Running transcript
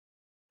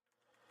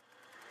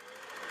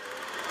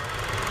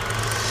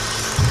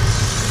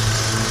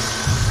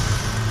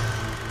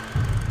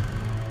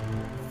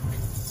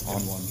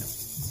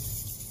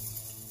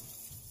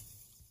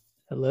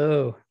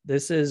Hello.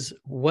 This is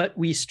What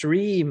We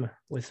Stream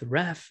with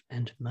Ref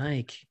and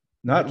Mike.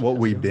 Not Mike, what how's it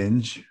we going?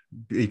 binge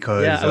Yeah,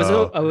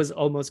 because I was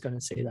almost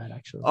gonna say that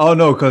actually. oh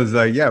no, because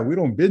yeah, we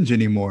don't binge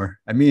anymore.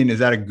 I mean, is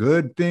that a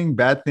good thing,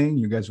 bad thing?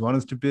 You guys want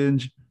us to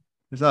binge?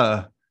 Is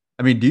I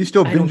mean, do you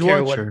still I don't binge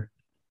care watch what or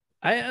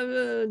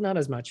I not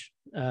as much.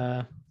 it's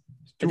I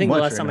too think the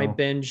much last right time I now?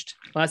 binged,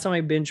 last time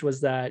I binged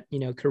was that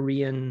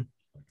Korean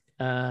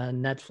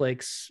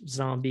Netflix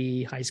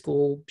zombie high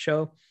school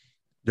show.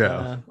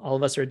 Yeah. All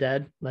of Us Are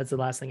Dead. That's the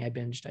last thing I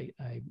binged.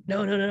 I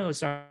no,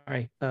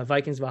 sorry.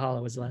 Vikings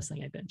Valhalla was the last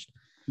thing I binged.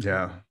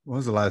 Yeah. What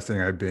was the last thing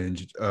I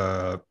binged?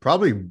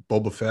 Probably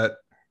Boba Fett.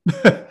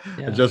 I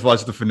Yeah. just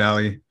watched the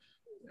finale.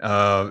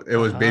 It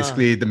was Ah,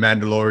 basically the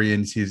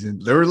Mandalorian season.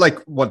 There were like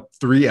what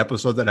 3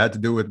 episodes that had to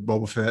do with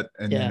Boba Fett,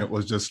 and then yeah, it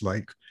was just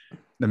like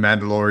the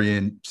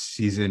Mandalorian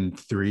season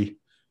 3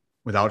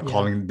 without yeah,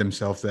 calling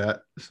themselves that.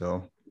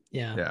 So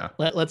yeah. yeah,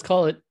 Let's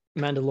call it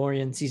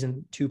Mandalorian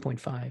season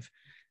 2.5.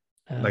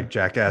 like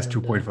Jackass And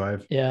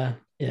 2.5. yeah,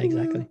 yeah,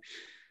 exactly.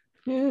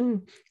 Yeah.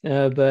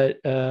 But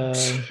All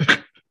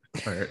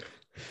right.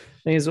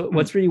 thing is,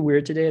 what's really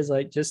weird today is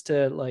like just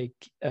to like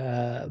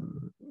I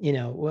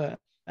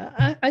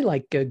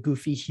like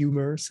goofy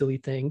humor, silly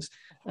things,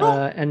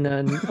 and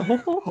then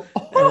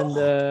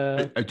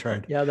and I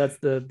tried. yeah, that's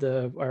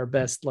the our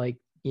best like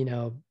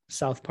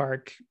South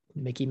Park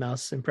Mickey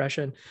Mouse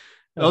impression.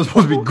 That was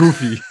supposed to be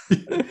goofy.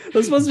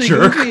 That's supposed to be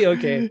Jerk. goofy.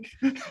 Okay.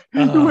 You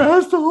Uh,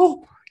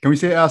 asshole. Can we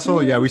say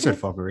asshole? Yeah, we said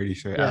fuck already.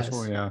 Say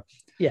asshole. yes. Yeah.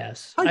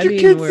 Yes. Hide I your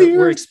mean, kids' we're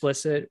ears.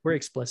 explicit. We're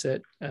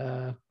explicit.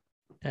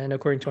 And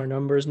according to our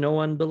numbers, no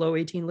one below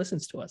 18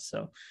 listens to us.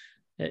 So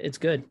it's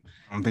good.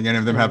 I don't think any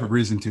of them have a And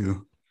reason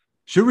to.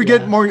 Should we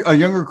get yeah, more a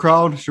younger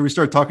crowd? Should we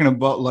start talking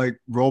about like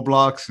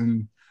Roblox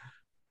and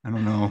I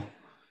don't know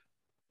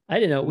I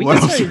don't know. what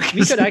else?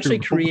 We could actually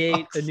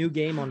create a Roblox. new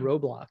game on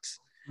Roblox.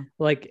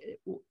 Like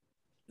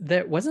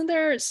there wasn't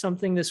there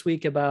something this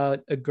week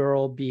about a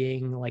girl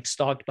being like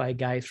stalked by a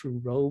guy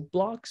through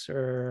Roblox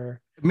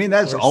I mean,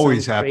 that's or some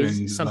always crazy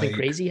happened. something Like,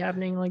 crazy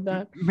happening like I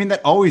that. mean, that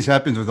always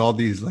happens with all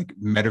these like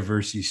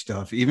metaversey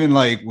stuff. Even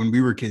like when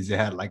we were kids, they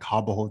had like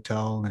Habbo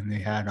Hotel and they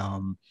had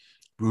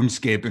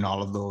RuneScape and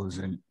all of those.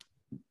 And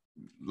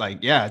like,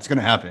 yeah, it's gonna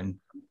happen.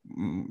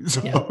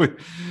 So, Yeah.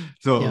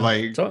 so Yeah.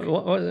 like,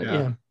 So yeah.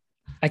 yeah.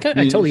 I I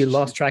mean, totally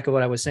lost track of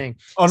what I was saying.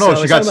 oh So no, I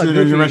she was got talking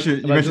about you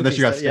mentioned that goofy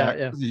she got stuff. Yeah,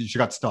 stacked. yeah. She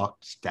got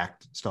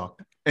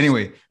stalked.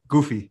 Anyway,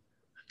 Goofy.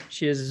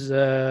 She is.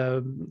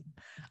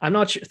 I'm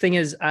not sure. Thing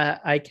is,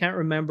 I can't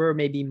remember.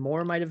 Maybe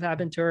more might have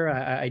happened to her.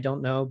 I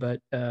don't know,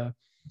 but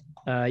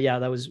yeah,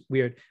 that was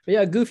weird. But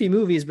yeah, Goofy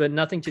movies, but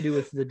nothing to do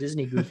with the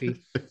Disney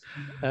Goofy.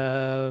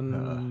 Uh,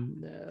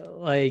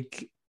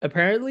 Like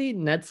apparently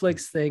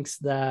Netflix thinks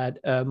that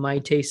my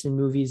taste in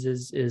movies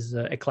is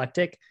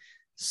eclectic.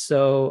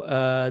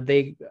 So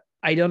they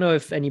I don't know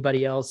if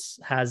anybody else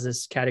has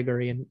this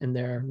category in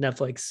their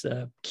Netflix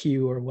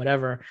queue or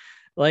whatever.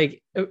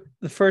 Like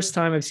the first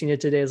time I've seen it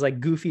today is like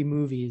Goofy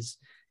movies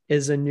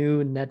is a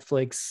new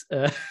Netflix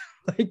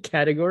like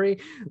category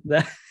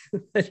that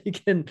that you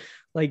can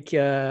like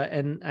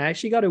and I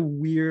actually got a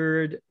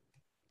weird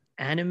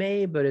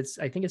anime, but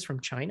I think it's from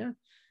China.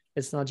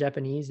 It's not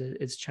Japanese,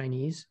 it's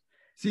Chinese.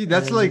 See, And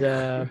that's actually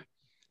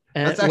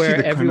where the kind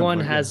of everyone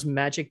yeah. has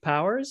magic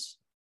powers,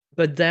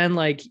 but then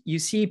like you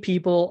see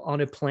people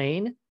on a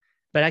plane,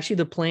 but actually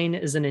the plane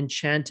is an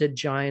enchanted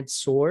giant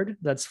sword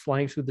that's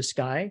flying through the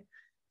sky.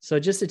 So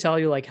just to tell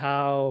you like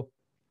how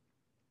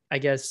I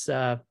guess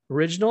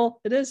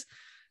original it is.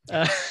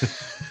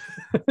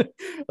 It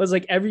was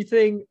like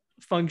everything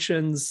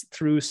functions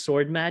through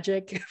sword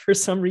magic for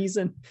some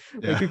reason.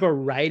 Like Yeah. people are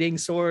riding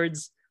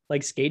swords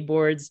like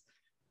skateboards.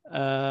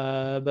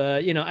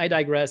 But I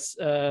digress.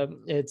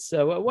 It's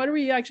what are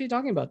we actually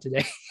talking about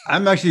today?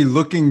 I'm actually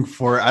looking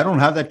for I don't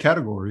have that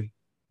category.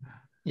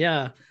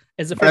 Yeah,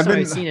 it's the But first I've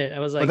time I've been seen it. I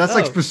was but like, that's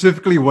like oh,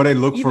 specifically what I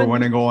look for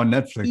when I even go on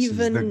Netflix is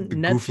even the goofy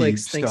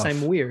Netflix thinks I'm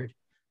stuff. weird.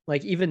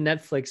 Like even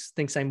Netflix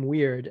thinks I'm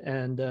weird,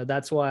 and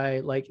that's why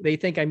like they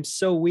think I'm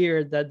so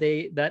weird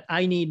that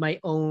I need my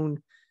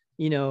own,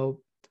 you know,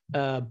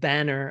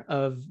 banner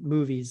of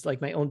movies, like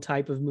my own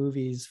type of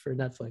movies for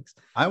Netflix.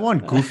 I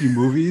want Uh, goofy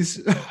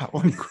movies.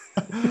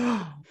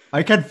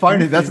 I can't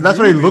find it. Goofy That's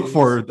what I look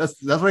for. movies.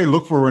 That's what I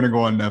look for when I go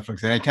on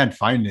Netflix, and I can't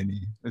find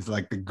any. It's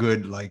like the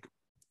good, like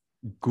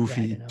Yeah, I don't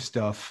goofy know,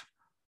 stuff.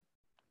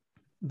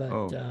 but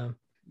Oh,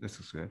 this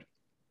is good.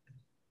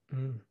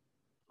 mm,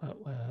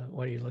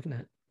 what are you looking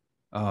at?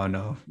 Oh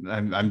no,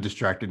 I'm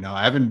distracted now.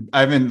 I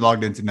haven't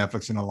logged into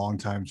Netflix in a long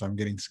time, so I'm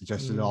getting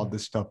suggested all Mm,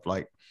 this stuff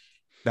like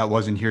that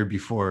wasn't here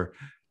before.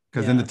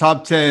 Because in the yeah,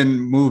 top 10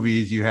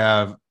 movies, you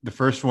have the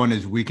first one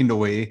is Weekend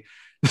Away.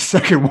 The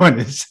second one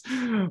is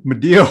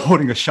Medea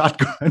holding a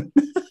shotgun.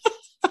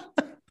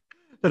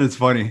 That is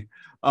funny.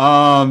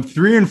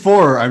 3 and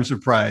 4, I'm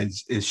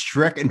surprised, is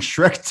Shrek and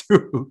Shrek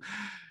 2.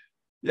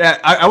 Yeah,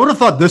 I would have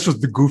thought this was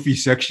the goofy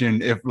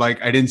section if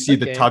like I didn't see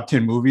the okay, top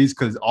 10 movies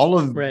because all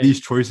of right. these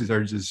choices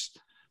are just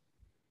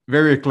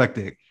very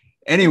eclectic.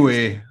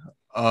 Anyway,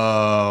 Interesting.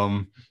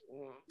 um,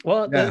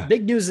 Well, the Yeah.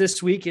 big news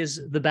this week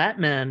is the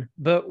Batman,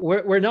 but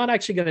we're not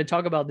actually going to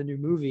talk about the new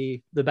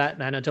movie, The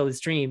Batman, until it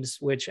streams,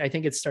 which I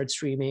think it starts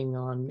streaming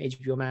on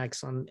HBO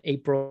Max on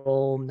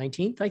April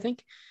 19th, I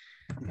think,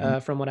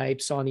 Mhm. from what I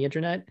saw on the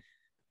internet.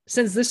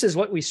 Since this is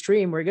what we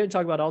stream, we're going to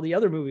talk about all the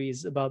other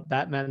movies about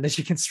Batman that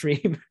you can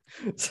stream.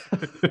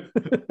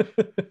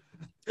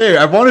 Hey,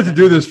 I wanted to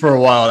do this for a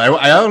while.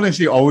 I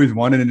honestly always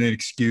wanted an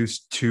excuse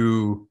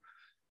to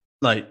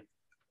like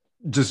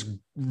just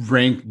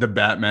rank the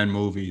Batman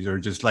movies or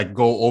just like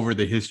go over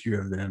the history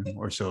of them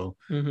or so.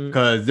 Mhm.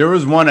 Because there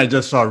was one I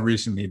just saw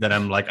recently that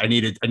I'm like, I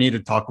need to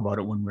talk about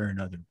it one way or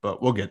another,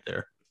 but we'll get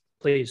there.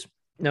 Please.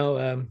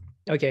 No,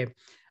 okay.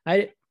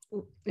 I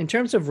In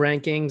terms of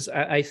rankings,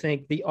 I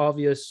think the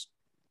obvious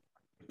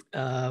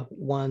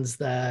ones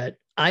that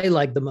I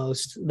like the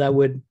most that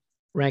would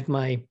rank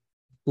my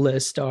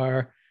list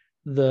are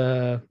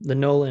the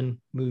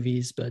Nolan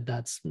movies, but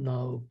that's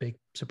no big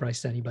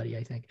surprise to anybody,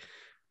 I think.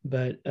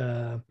 But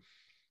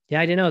yeah,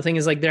 I don't know. The thing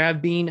is, like, there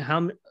have been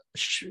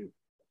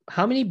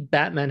how many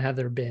Batman have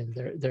there been?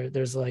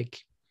 There's like,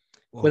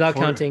 Well, without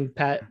counting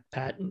Pat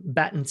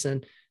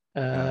Battinson,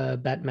 Yeah.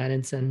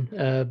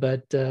 Batmaninson,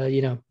 but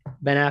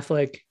Ben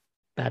Affleck,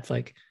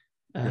 Batfleck,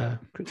 Yeah.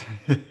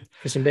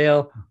 Christian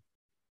Bale,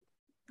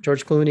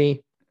 George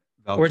Clooney.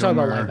 Val We're talking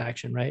about Kilmer. live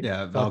action, right?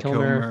 Yeah, Val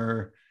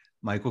Kilmer,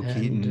 Michael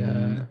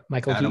Keaton,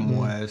 Michael Adam Keaton,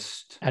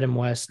 West. Adam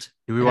West.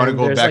 Do we want to And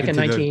go there's back like a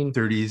into 19 the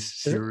 30s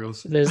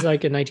serials? There's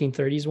like a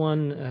 1930s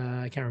one.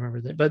 I can't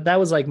remember that, but that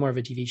was like more of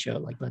a TV show.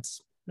 Like,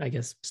 let's, I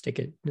guess, stick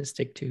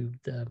to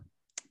the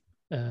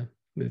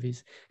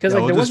movies, because Yeah,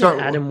 like we'll there just was an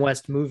start- Adam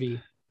West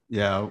movie.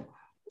 Yeah.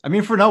 I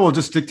mean, for now, we'll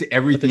just stick to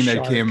everything that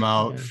shark, came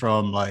out yeah.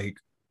 from like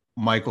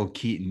Michael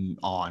Keaton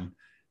on.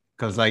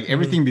 Because like Mhm.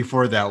 everything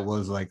before that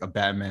was like a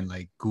Batman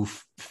like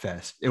goof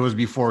fest. It was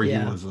before he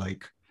Yeah. was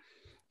like,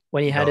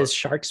 When he had No. his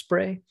shark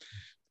spray.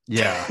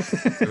 yeah,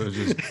 it was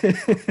just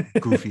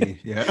goofy.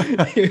 Yeah.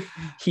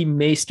 He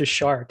maced a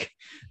shark.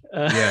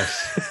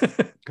 Yes.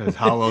 Because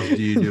how else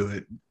do you do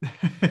it?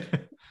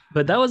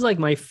 But that was like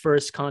my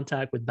first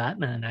contact with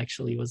Batman,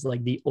 actually, was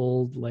like the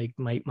old, like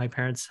my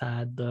parents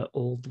had the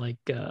old like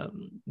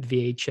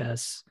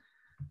VHS,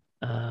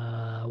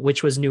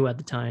 which was new at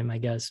the time, I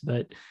guess,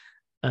 but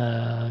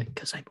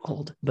because I'm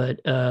old, but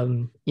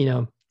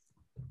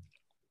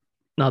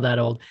not that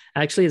old.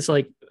 Actually, it's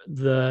like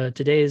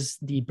today is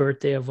the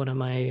birthday of one of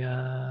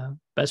my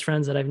best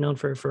friends that I've known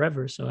for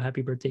forever. So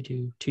happy birthday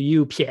to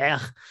you,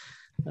 Pierre,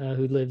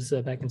 who lives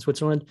back in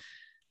Switzerland.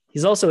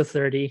 He's also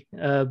 30,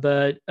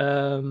 but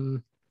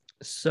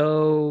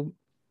so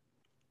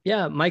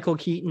yeah, Michael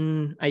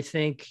Keaton. I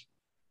think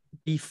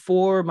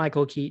before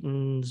Michael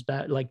Keaton's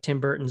like Tim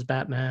Burton's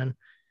Batman,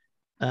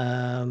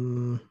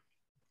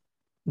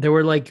 there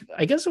were like,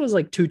 I guess it was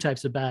like two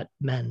types of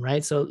Batmen,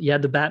 right? So you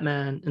had the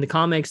Batman in the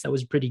comics that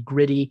was pretty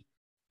gritty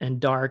and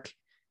dark,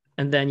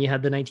 and then you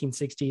had the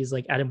 1960s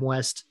like Adam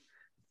West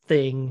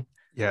thing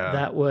Yeah.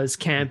 that was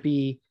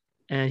campy,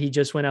 and he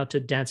just went out to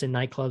dance in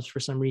nightclubs for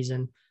some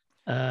reason.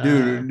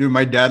 Dude,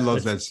 my dad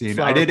loves with that scene.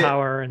 flower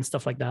power and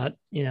stuff like that.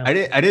 I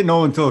didn't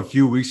know until a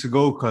few weeks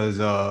ago because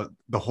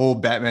the whole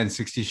Batman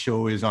 60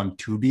 show is on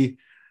Tubi.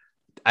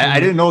 I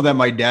didn't know that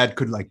my dad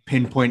could like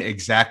pinpoint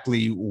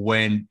exactly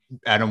when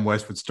Adam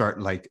West would start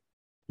like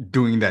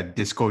doing that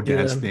disco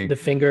dance thing. The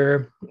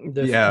finger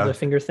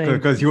thing.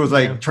 Because he was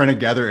like trying to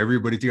gather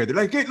everybody together.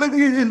 Like, hey, look,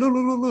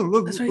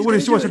 what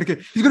is he watching?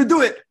 He's gonna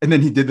do it. And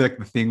then he did like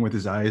the thing with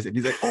his eyes, and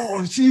he's like,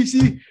 oh,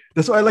 see,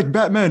 that's why I like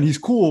Batman. He's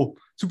cool.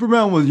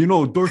 Superman was,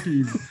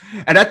 dorky.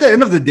 And at the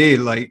end of the day,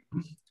 like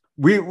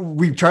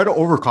we try to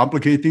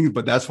overcomplicate things,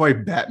 but that's why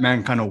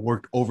Batman kind of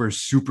worked over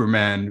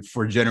Superman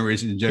for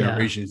generations and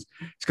generations.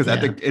 It's because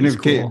at the end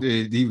of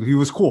the day, he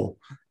was cool.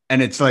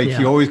 And it's like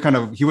he always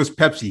he was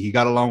Pepsi. He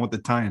got along with the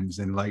times.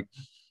 And like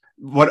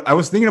what I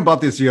was thinking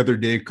about this the other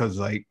day, because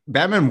like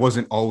Batman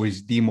wasn't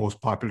always the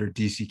most popular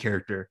DC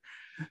character.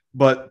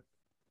 But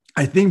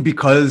I think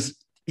because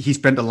he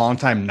spent a long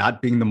time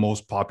not being the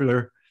most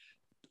popular,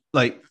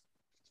 like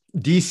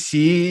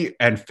DC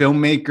and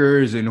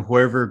filmmakers and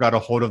whoever got a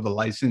hold of the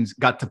license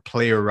got to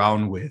play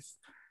around with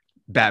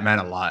Batman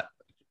a lot.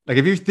 Like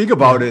if you think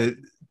about it,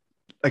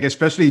 like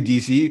especially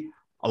DC,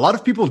 a lot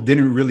of people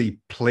didn't really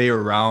play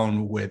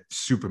around with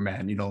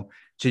Superman,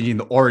 changing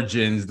the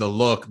origins, the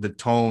look, the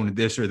tone,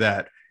 this or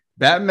that.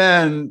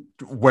 Batman,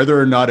 whether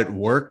or not it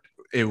worked,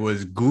 it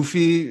was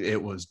goofy,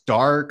 it was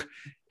dark,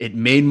 it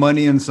made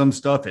money in some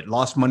stuff, it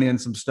lost money in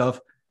some stuff,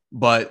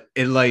 but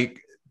it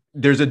like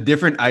there's a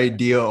different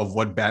idea of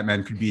what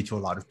Batman could be to a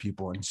lot of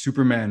people, and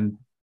Superman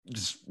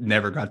just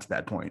never got to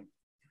that point.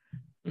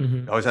 Mm-hmm.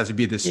 It always has to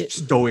be this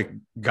stoic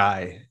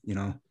guy,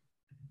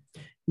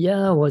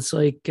 Yeah, well, it's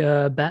like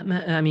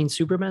Batman. I mean,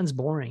 Superman's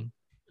boring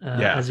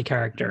as a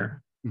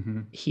character.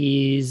 Mm-hmm.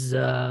 He's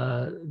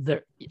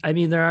there. I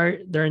mean,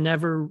 there are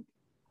never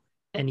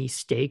any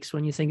stakes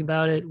when you think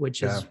about it,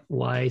 which is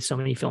why so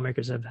many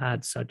filmmakers have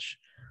had such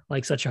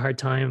a hard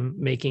time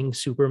making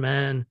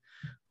Superman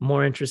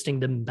more interesting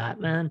than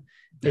Batman.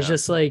 It's Yeah.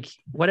 just like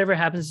whatever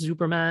happens to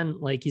Superman,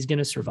 like he's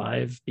gonna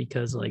survive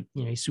because like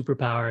he's super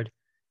powered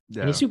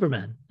and he's Yeah.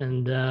 Superman.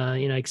 And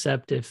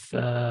except if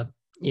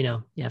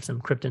you have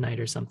some kryptonite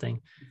or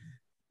something.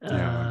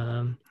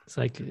 Yeah. It's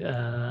like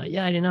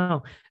yeah, I don't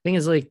know. Thing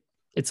is like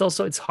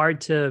it's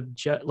hard to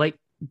like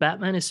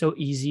Batman is so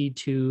easy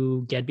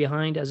to get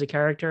behind as a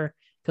character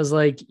because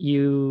like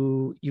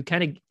you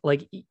kind of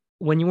like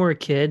when you were a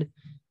kid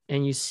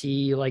and you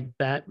see like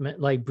Batman,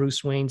 like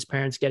Bruce Wayne's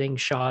parents getting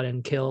shot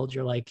and killed,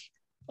 you're like,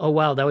 oh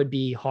wow, that would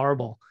be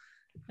horrible.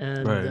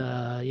 And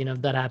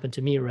Right. that happened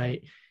to me,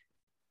 right?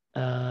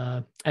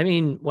 I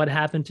mean, what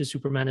happened to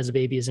Superman as a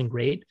baby isn't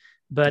great,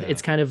 but Yeah.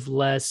 it's kind of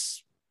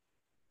less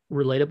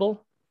relatable.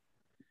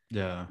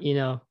 Yeah.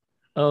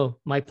 Oh,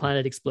 my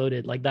planet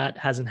exploded. Like that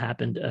hasn't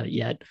happened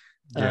yet.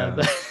 Yeah.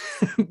 But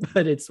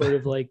but it's sort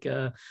of like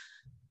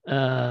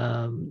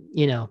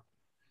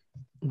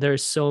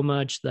there's so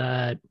much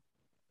that.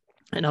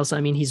 And also,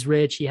 I mean, he's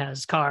rich. He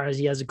has cars.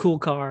 He has a cool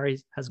car. He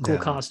has a cool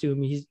Yeah.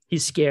 costume.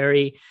 He's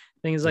scary.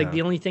 Things like Yeah.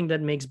 the only thing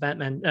that makes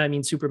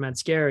Superman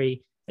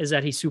scary is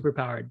that he's super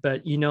powered.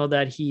 But you know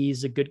that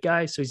he's a good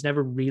guy, so he's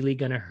never really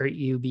gonna hurt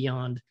you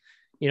beyond,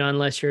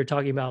 unless you're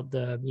talking about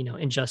the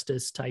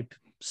injustice type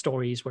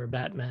stories where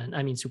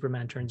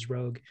Superman turns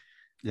rogue.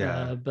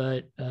 Yeah.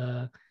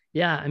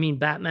 Yeah, I mean,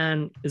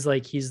 Batman is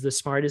like he's the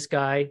smartest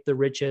guy, the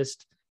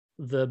richest,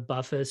 the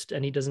buffest,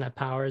 and he doesn't have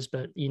powers,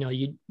 but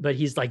but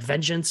he's like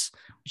vengeance,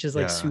 which is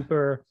like Yeah.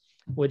 super.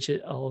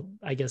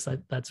 I guess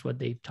that's what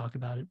they talk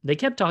about it. They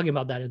kept talking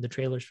about that in the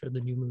trailers for the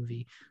new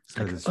movie. It's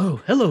like,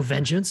 oh, hello,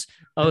 Vengeance.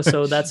 Oh,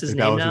 so that's his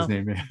name now.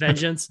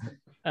 Vengeance.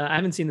 I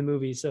haven't seen the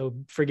movie, so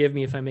forgive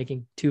me if I'm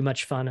making too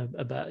much fun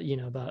about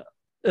the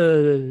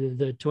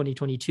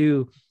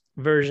 2022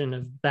 version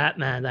of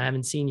Batman that I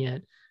haven't seen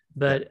yet,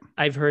 but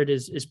I've heard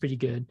is pretty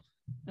good.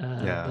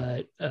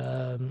 But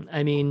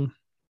I mean,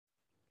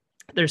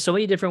 there's so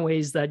many different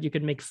ways that you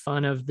could make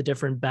fun of the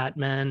different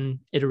Batman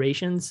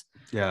iterations.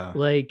 Yeah.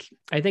 Like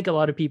I think a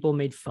lot of people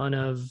made fun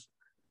of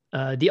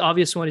the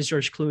obvious one is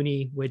George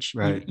Clooney, which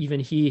even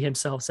he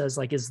himself says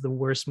like is the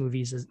worst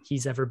movies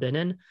he's ever been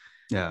in.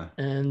 Yeah.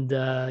 And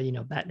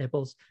bat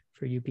nipples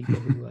for you people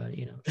who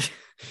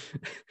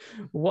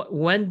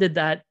when did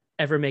that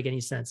ever make any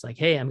sense? Like,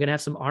 hey, I'm gonna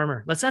have some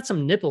armor. Let's add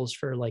some nipples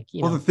for like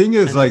the thing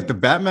is like the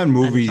Batman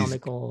movies,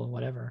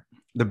 whatever.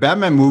 The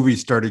Batman movies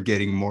started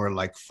getting more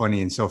like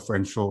funny and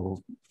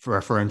self-referential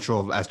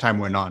as time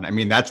went on. I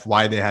mean, that's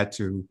why they had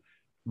to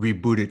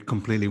reboot it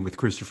completely with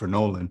Christopher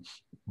Nolan.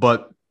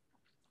 But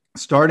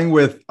starting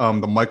with the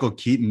Michael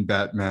Keaton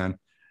Batman,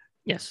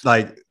 yes,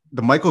 like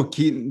the Michael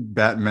Keaton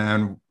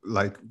Batman,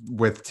 like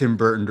with Tim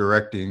Burton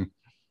directing,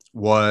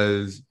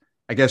 was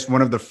I guess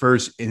one of the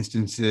first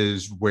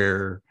instances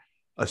where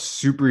a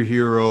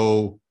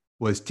superhero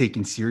was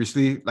taken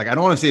seriously. Like I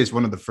don't want to say it's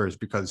one of the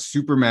first because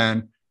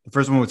Superman. The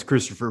first one was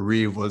Christopher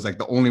Reeve was like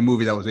the only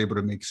movie that was able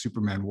to make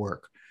Superman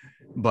work.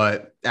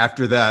 But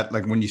after that,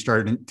 like when you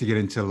started to get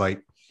into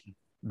like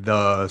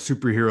the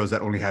superheroes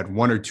that only had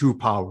one or two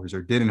powers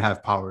or didn't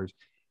have powers,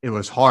 it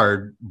was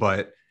hard.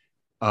 But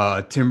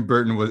Tim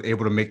Burton was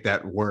able to make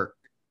that work.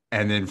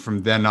 And then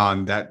from then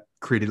on, that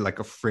created like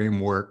a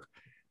framework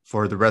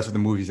for the rest of the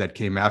movies that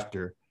came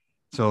after.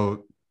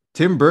 So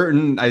Tim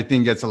Burton, I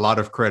think, gets a lot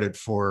of credit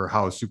for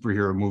how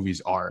superhero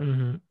movies are.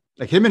 Mm-hmm.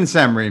 Like him and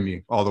Sam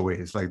Raimi all the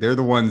ways. Like they're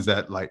the ones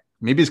that like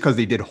maybe it's because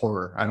they did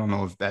horror. I don't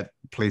know if that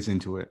plays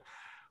into it.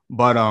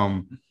 But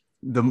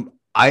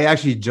I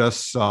actually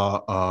just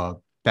saw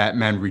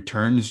Batman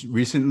Returns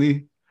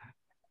recently.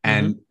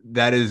 And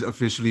that is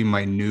officially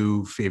my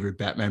new favorite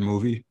Batman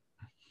movie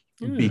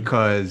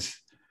because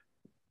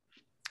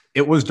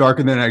it was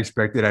darker than I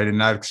expected. I did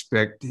not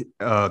expect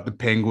the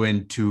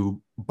Penguin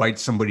to bite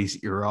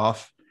somebody's ear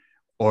off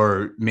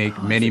or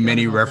make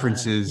many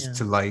references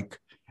to like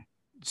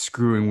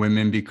screwing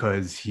women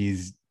because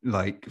he's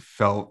like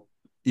felt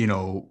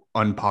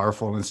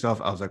unpowerful and stuff.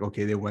 I was like,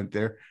 okay, they went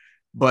there,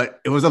 but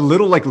it was a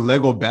little like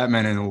Lego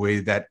Batman in a way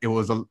that it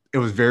was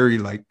very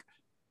like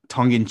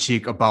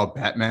tongue-in-cheek about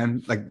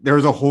Batman. Like there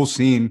was a whole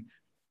scene,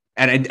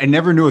 and I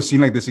never knew a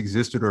scene like this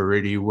existed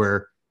already,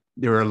 where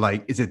they were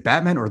like, is it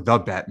Batman or the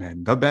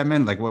Batman?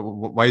 Like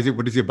why is it,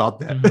 what is it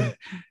about that?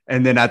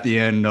 And then at the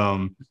end,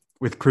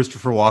 with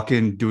Christopher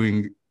Walken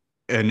doing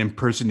an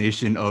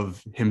impersonation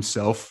of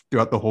himself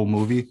throughout the whole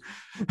movie.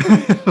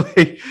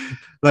 like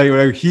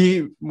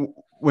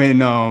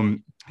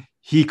when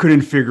he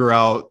couldn't figure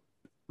out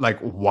like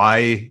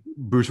why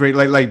Bruce Wayne,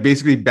 like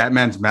basically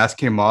Batman's mask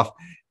came off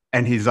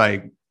and he's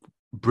like,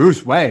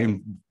 Bruce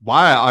Wayne,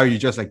 why are you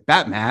just like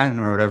Batman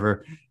or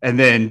whatever? And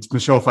then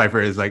Michelle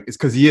Pfeiffer is like, it's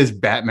because he is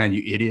Batman,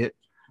 you idiot.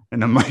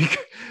 And I'm like,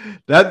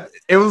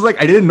 it was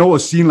like, I didn't know a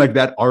scene like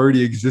that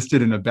already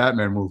existed in a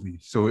Batman movie.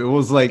 So it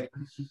was like,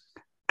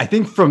 I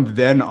think from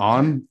then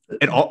on,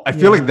 I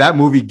feel like that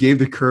movie gave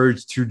the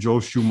courage to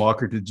Joel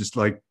Schumacher to just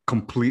like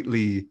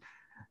completely,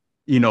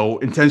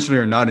 intentionally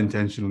or not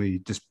intentionally,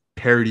 just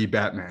parody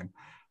Batman.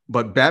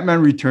 but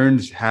Batman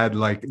Returns had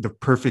like the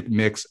perfect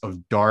mix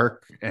of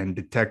dark and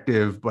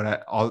detective, but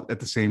at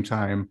the same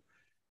time,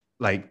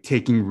 like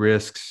taking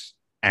risks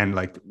and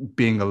like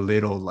being a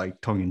little like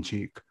tongue in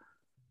cheek.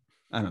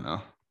 I don't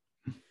know.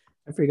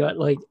 I forgot.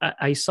 Like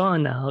I saw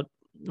a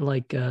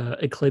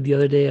clip the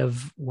other day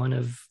of one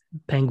of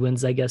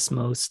Penguin's, I guess,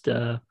 most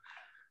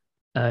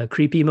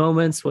creepy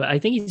moments. Well, I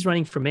think he's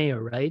running for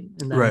mayor, right?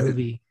 In that Right.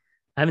 movie.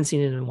 I haven't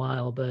seen it in a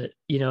while, but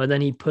and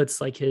then he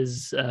puts like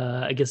his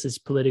I guess his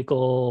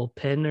political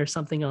pin or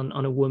something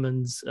on a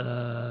woman's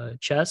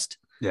chest.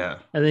 Yeah.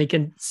 And then you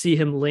can see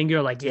him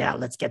linger, like, yeah,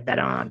 let's get that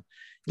on.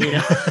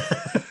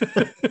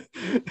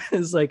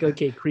 It's like,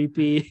 okay,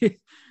 creepy,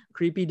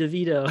 creepy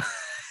DeVito.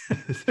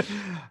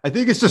 I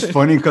think it's just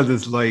funny because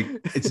it's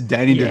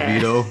Danny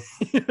DeVito.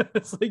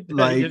 It's like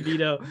Danny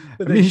DeVito.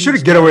 I mean, he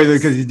should get away with it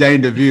because he's Danny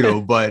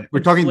DeVito, but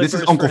we're talking. This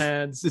is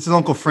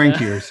Uncle Frank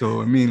here,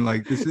 so I mean,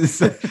 like, this is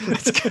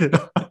let's get it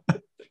on.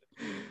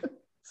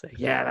 It's like,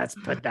 yeah, let's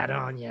put that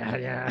on.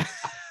 Yeah.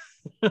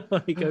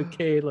 Like,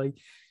 okay, like,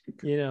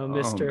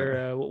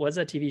 Mr. What was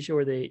that TV show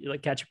where they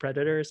like catch a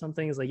predator or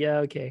something? It's like, yeah,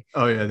 okay.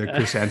 Oh yeah, the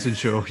Chris Hansen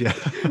show. Yeah,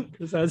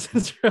 Chris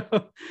Hansen show,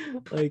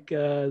 like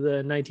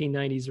the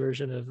 1990s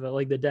version of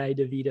like the Danny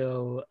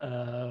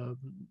DeVito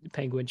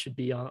Penguin should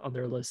be on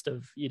their list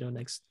of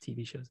next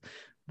TV shows.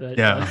 But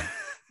yeah,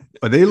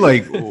 but they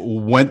like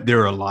went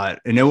there a lot,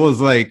 and it was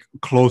like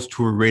close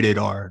to a rated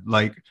R.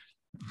 Like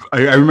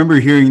I remember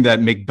hearing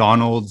that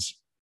McDonald's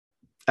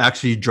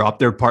actually dropped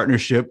their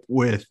partnership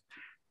with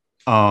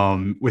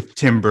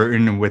Tim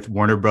Burton and with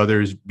Warner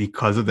Brothers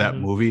because of that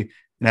movie.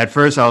 And at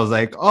first I was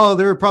like, oh,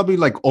 they were probably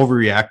like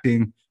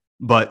overreacting.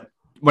 But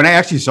when I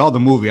actually saw the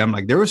movie, I'm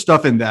like, there was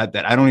stuff in that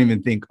I don't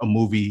even think a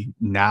movie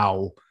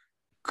now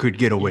could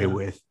get away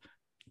with.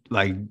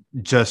 Like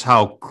just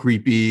how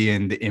creepy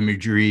and the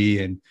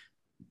imagery and,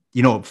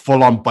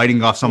 full on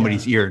biting off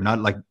somebody's ear, not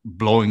like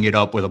blowing it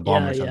up with a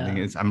bomb or something.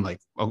 Yeah. I'm like,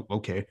 oh,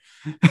 okay.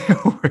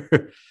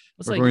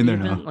 It's like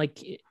even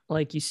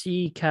like you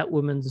see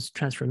Catwoman's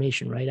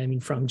transformation, right? I mean,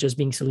 from just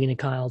being Selena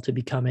Kyle to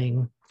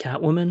becoming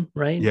Catwoman,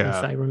 right? Yeah.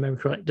 If I remember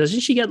correctly. Doesn't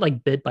she get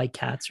like bit by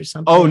cats or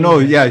something? Oh no,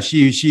 yeah.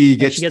 She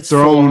gets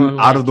thrown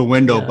out of the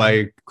window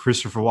by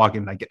Christopher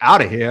Walken, like, get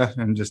out of here,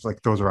 and just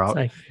like throws her out.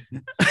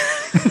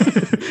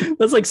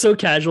 That's like so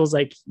casual. It's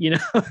like,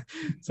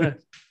 so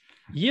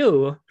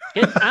you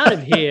get out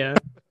of here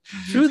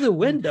through the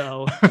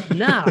window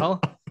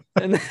now.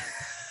 And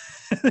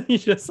then he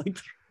just like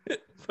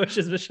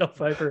pushes Michelle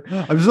Pfeiffer.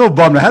 I'm so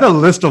bummed. I had a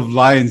list of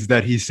lines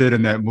that he said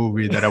in that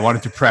movie that I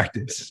wanted to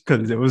practice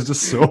because it was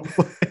just so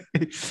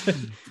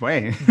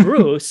funny.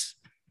 Bruce,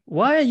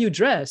 why are you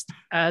dressed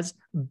as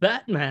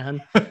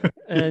Batman?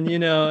 And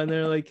and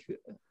they're like,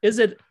 is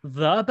it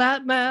the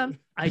Batman?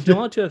 I don't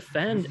want to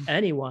offend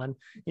anyone,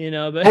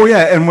 but oh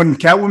yeah, and when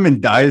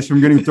Catwoman dies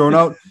from getting thrown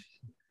out,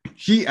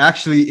 she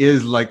actually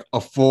is like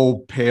a full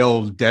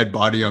pale dead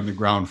body on the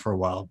ground for a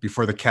while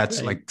before the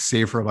cats like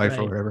save her life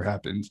or whatever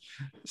happens.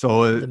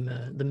 So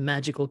the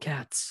magical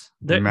cats,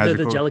 the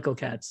Jellicle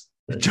cats,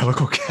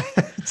 Jellicle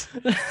cats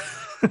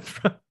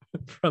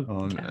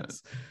from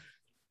Cats.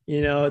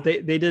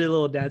 They did a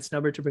little dance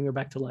number to bring her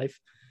back to life.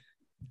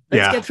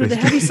 Let's get through the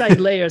heavy side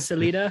layer,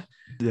 Selena.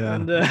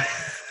 Yeah.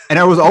 And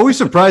I was always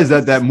surprised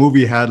that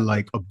movie had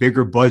like a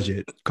bigger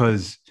budget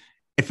because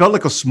it felt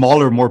like a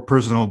smaller, more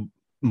personal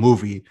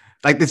movie.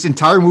 Like this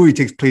entire movie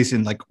takes place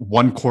in like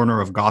one corner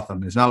of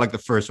Gotham. It's not like the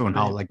first one,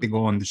 how like they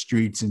go on the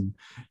streets and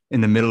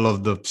in the middle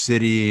of the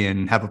city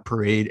and have a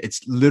parade.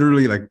 It's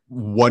literally like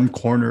one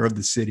corner of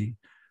the city,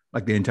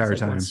 like the entire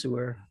time. One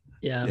sewer.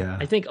 Yeah.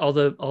 I think all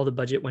the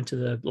budget went to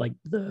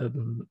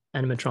the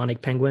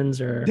animatronic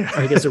penguins or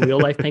I guess the real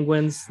life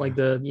penguins, like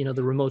the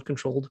the remote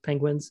controlled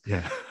penguins.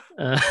 Yeah.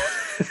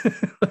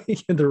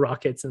 The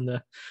rockets and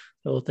the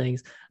little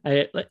things.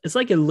 It's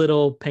like a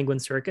little penguin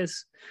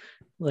circus.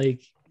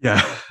 Like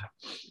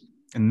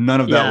and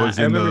none of that was.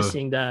 I remember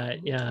seeing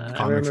that. Yeah,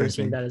 I remember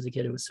seeing that as a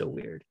kid. It was so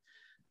weird.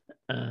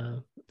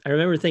 I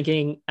remember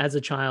thinking as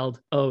a child,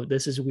 "Oh,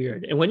 this is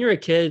weird." And when you're a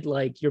kid,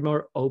 like you're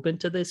more open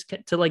to this,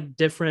 to like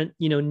different,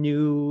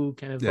 new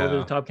kind of over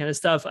the top kind of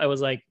stuff. I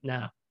was like,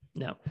 no,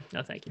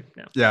 thank you.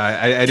 No. Yeah,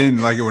 I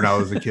didn't like it when I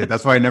was a kid.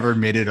 That's why I never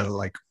made it a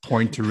like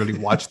point to really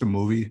watch the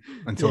movie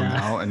until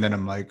now. And then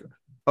I'm like,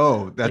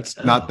 oh,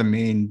 that's not the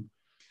main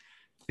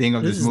thing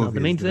of this movie. Not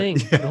the main thing.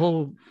 The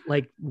whole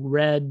like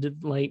red,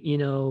 like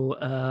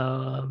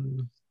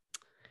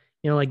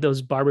like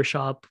those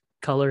barbershop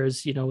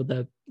colors, with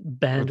the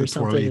band or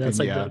something. That's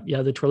thing, like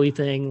the twirly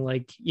thing.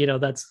 Like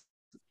that's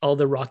all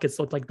the rockets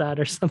look like that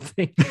or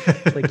something.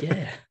 Like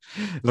it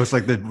looks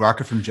like the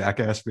rocket from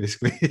Jackass,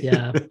 basically.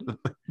 yeah,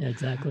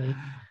 exactly.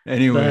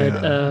 Anyway,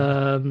 but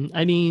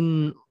I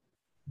mean,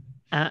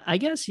 I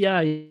guess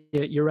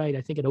you're right.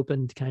 I think it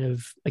opened kind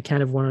of a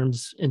can of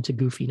worms into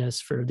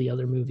goofiness for the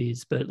other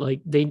movies, but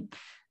like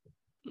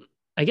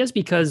I guess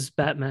because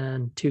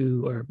Batman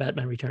 2 or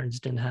Batman Returns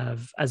didn't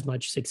have as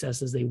much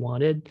success as they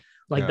wanted.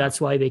 Like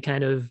that's why they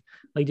kind of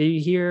like. Did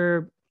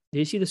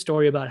you see the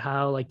story about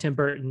how like Tim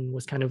Burton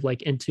was kind of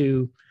like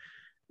into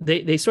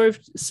they sort of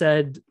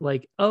said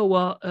like, oh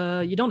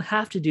well, you don't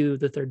have to do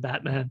the third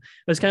Batman.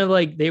 It was kind of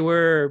like they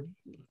were,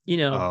 you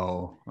know,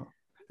 Oh,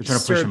 they're trying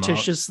to push him out.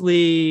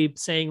 surreptitiously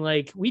saying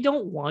like, we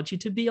don't want you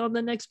to be on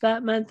the next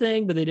Batman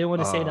thing, but they didn't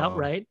want to say it Oh.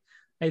 outright.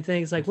 I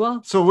think it's like,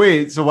 well, So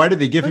wait, so why did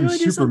they give why him do I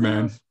do something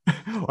Superman? else?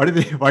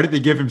 Why did they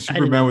give him I don't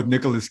Superman know. with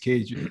Nicolas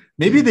Cage?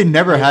 Maybe they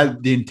never Yeah.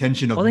 had the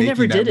intention of Well, they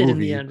never making that did it in the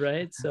movie. end,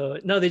 right? So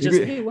no, they just,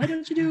 Maybe, hey, why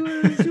don't you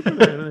do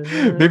Superman?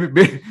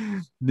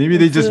 maybe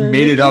they With just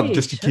made Nick it up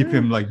just to Cage, keep huh?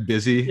 him like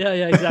busy. Yeah,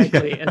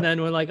 exactly. Yeah. And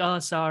then we're like, oh,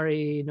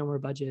 sorry, no more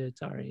budget.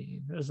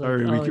 Sorry. It was like,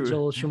 Sorry, oh,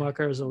 Joel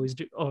Schumacher is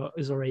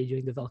is already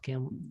doing the they Val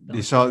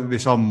saw Kilmer they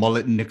saw one.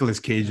 mullet and Nicolas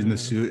Cage in the Uh,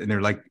 suit, and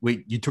they're like,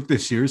 "Wait, you took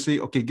this seriously?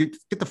 Okay, get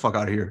the fuck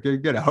out of here.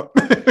 Get out."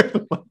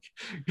 what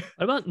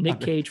about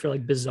Nick Cage for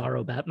like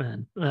Bizarro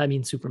Batman? I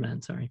mean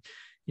Superman. Sorry.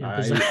 Yeah,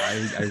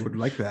 Bizarro. I would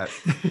like that.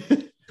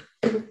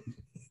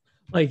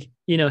 Like,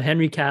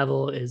 Henry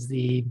Cavill is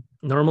the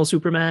normal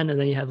Superman, and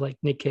then you have like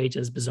Nick Cage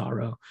as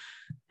Bizarro.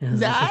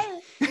 And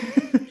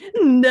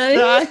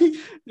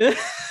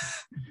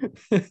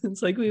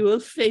it's like we will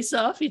face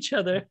off each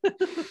other.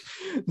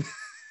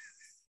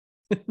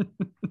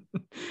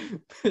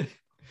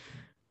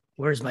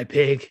 Where's my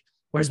pig?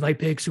 Where's my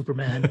pig,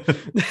 Superman?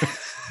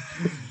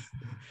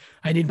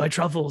 I need my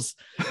truffles.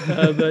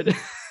 But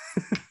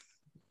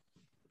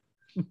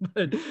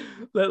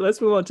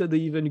let's move on to the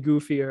even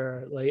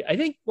goofier. Like, I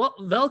think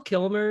Val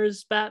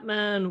Kilmer's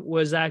Batman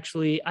was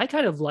actually, I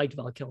kind of liked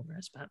Val Kilmer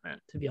as Batman,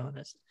 to be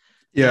honest.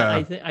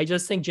 Yeah. I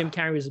just think Jim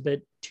Carrey was a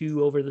bit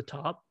too over the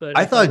top, but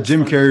I thought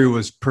Jim fun. Carrey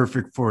was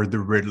perfect for the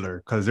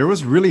Riddler because there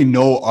was really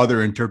no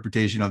other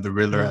interpretation of the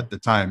Riddler Yeah. at the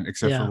time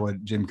except Yeah. for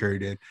what Jim Carrey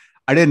did.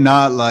 I did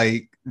not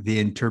like the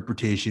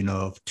interpretation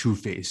of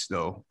Two-Face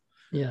though.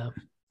 Yeah.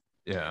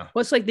 Yeah.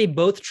 Well, it's like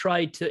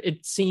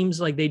it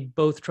seems like they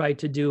both tried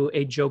to do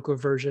a Joker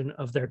version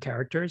of their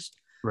characters.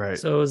 Right.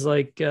 So it was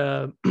like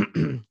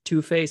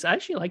Two-Face. I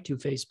actually like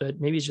Two-Face,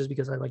 but maybe it's just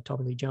because I like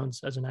Tommy Lee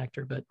Jones as an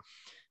actor. But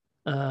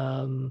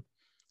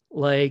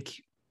like,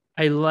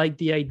 I like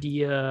the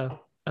idea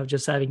of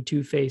just having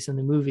Two-Face in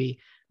the movie.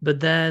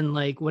 But then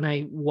like when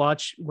I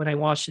watched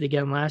it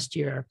again last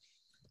year,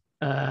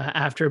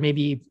 after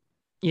maybe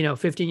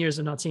 15 years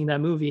of not seeing that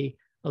movie,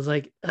 I was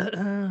like,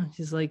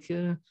 he's like,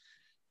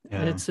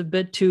 it's a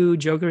bit too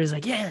Joker. He's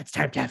like, yeah, it's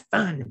time to have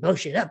fun and blow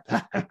shit up,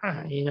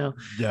 Yeah.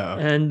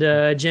 And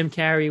Jim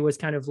Carrey was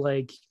kind of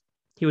like,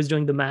 he was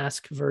doing the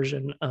Mask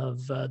version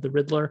of the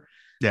Riddler,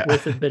 Yeah.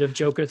 with a bit of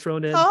Joker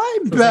thrown in.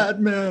 I'm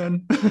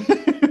Batman.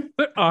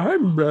 But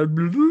I'm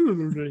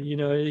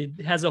Batman.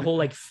 It has a whole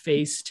like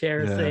face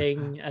tear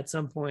thing at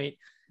some point.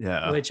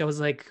 Yeah. Which I was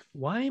like,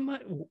 why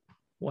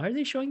are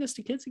they showing this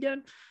to kids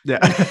again? Yeah.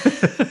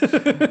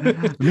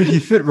 I mean, he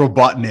fit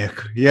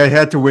Robotnik. Yeah, he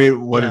had to wait,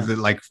 what is it,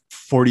 like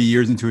 40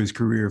 years into his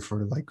career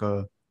for like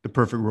the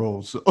perfect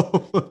role. So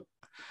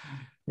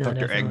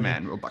Dr.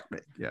 Eggman,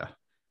 Robotnik. Yeah.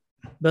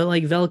 But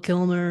like Val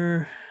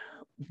Kilmer,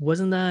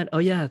 wasn't that? Oh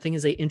yeah, the thing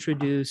is they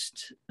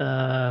introduced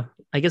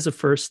I guess the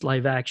first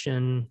live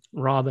action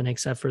Robin,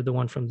 except for the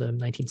one from the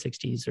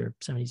 1960s or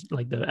 70s,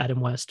 like the Adam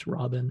West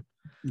Robin.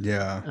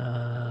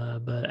 Yeah.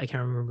 But I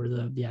can't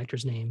remember the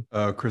actor's name.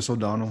 Chris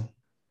O'Donnell.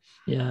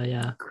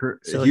 Yeah.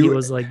 So he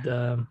was like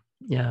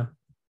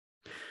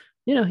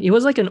he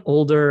was like an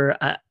older.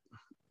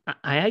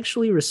 I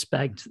actually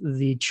respect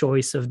the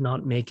choice of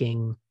not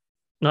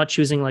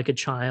choosing like a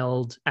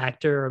child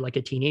actor or like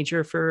a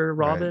teenager for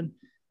Robin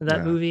in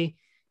that movie,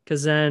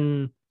 because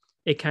then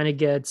it kind of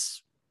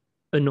gets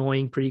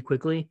annoying pretty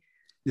quickly.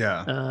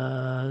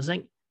 Yeah. It's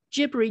like,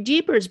 Jippery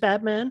Jeepers,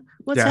 Batman,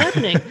 what's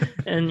happening?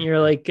 And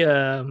you're like,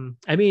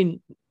 I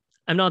mean,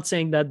 I'm not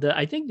saying that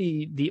I think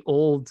the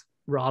old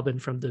Robin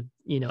from the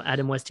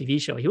Adam West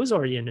TV show, he was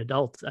already an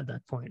adult at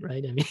that point,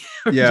 right? I mean,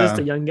 just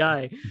a young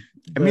guy.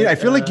 I mean, I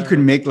feel like you could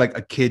make like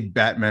a kid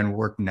Batman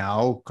work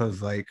now,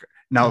 because like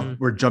now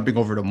we're jumping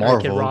over to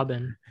Marvel. Kid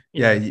Robin.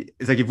 Yeah,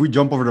 it's like if we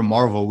jump over to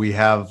Marvel, we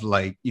have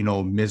like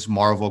Ms.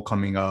 Marvel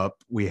coming up.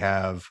 We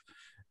have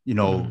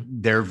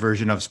their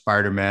version of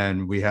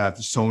Spider-Man. We have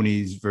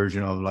Sony's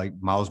version of like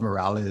Miles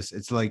Morales.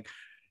 It's like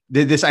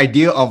this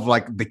idea of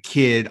like the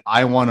kid,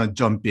 I want to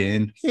jump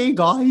in, hey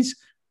guys,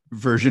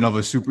 version of a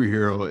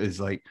superhero is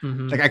like,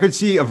 like I could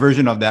see a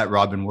version of that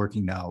Robin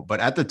working now,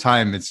 but at the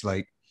time it's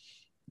like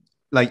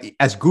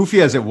as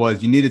goofy as it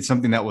was, you needed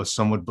something that was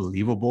somewhat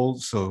believable.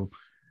 So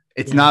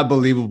it's not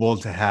believable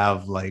to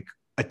have like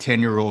a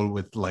 10-year-old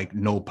with like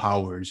no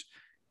powers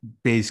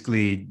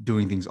basically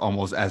doing things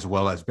almost as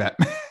well as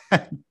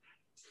Batman.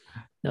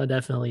 No,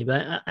 definitely.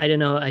 But I don't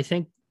know. I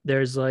think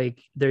there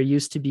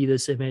used to be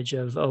this image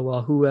of, oh,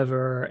 well,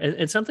 whoever, and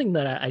it's something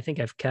that I think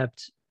I've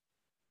kept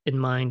in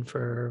mind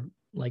for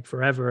like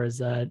forever, is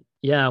that,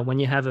 yeah, when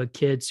you have a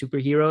kid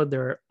superhero,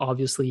 they're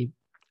obviously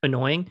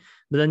annoying.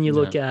 But then you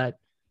look at,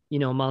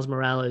 Miles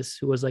Morales,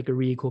 who was like a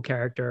really cool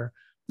character.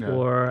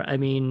 Or, I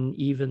mean,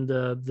 even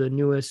the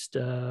newest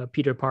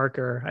Peter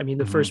Parker. I mean,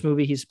 the first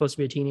movie, he's supposed to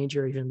be a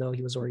teenager, even though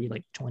he was already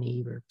like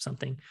 20 or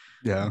something.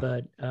 Yeah.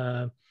 But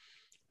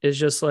is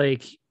just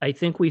like, I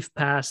think we've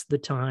passed the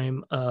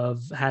time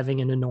of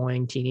having an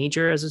annoying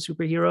teenager as a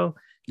superhero.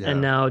 And Yeah.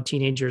 now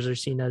teenagers are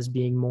seen as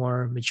being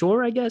more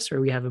mature, I guess,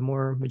 or we have a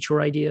more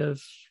mature idea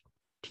of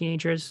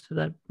teenagers, if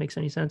that makes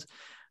any sense.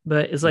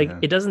 But it's like, Yeah.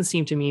 it doesn't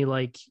seem to me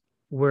like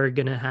we're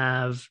going to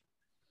have,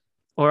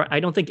 or I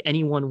don't think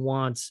anyone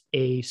wants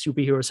a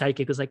superhero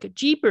sidekick who's like,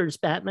 Jeepers,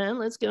 Batman,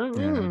 let's go.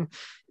 Yeah.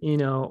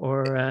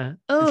 Or, It's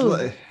oh,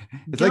 like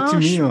to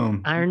gosh,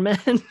 me, Iron Man.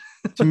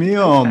 To me,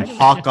 Spider-Man.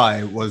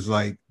 Hawkeye was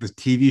like the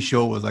TV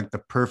show was like the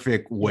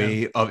perfect Yeah.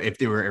 way of if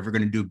they were ever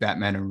going to do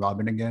Batman and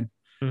Robin again.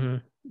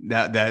 Mhm.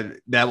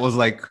 That was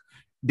like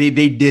they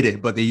did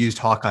it, but they used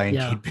Hawkeye and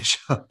Yeah. Kate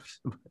Bishop.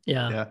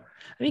 Yeah. Yeah.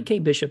 I mean,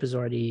 Kate Bishop is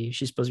already,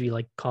 she's supposed to be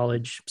like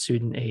college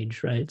student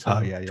age, right? So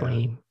Oh yeah, yeah.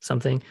 20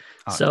 something.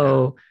 Oh,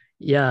 So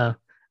yeah,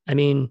 I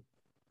mean,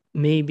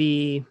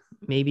 maybe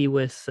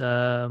with who's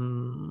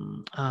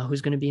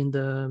going to be in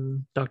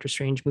the Doctor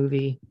Strange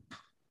movie?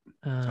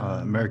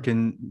 America,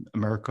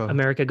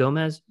 America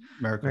Gomez.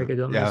 America. America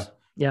Gomez. Yeah.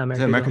 Yeah, Is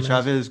America it America Gomez.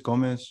 Chavez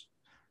Gomez?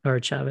 Or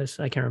Chavez.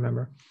 I can't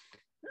remember.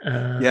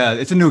 Yeah,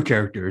 it's a new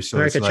character, so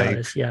America it's like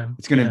Chavez. Yeah,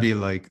 it's gonna yeah. be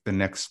like the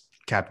next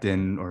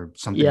Captain or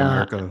something Yeah,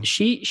 America.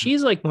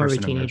 she's like more of a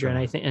Person teenager, and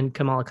I America. think, and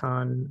Kamala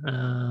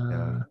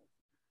Khan,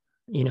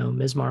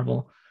 Ms.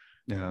 Marvel.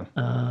 Yeah.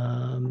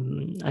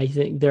 I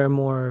think they're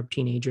more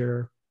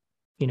teenager,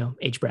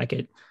 age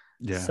bracket.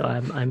 Yeah. So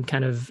I'm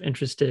kind of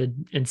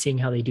interested in seeing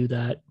how they do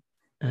that.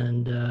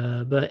 And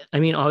but I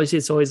mean, obviously,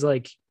 it's always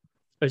like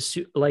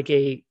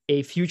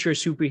a future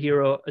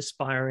superhero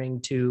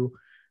aspiring to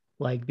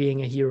like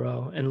being a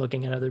hero and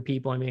looking at other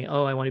people. I mean,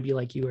 oh, I want to be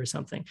like you or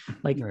something.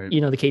 Like, Right.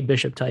 the Kate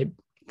Bishop type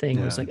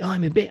thing was Yeah. like, oh,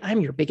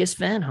 I'm your biggest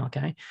fan,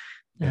 Hawkeye.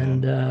 Yeah.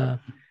 And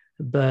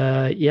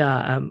but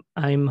yeah,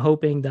 I'm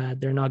hoping that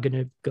they're not going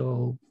to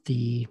go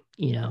the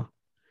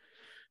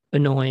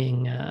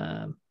annoying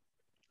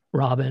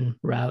Robin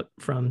route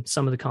from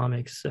some of the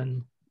comics.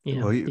 And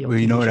Well, the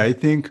you know what TV I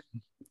think?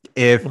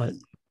 If What?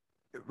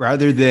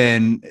 rather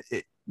than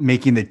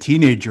making the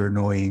teenager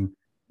annoying,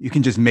 you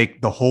can just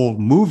make the whole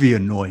movie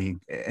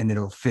annoying and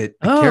it'll fit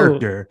the Oh.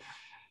 character.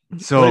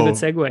 So what a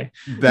good segue.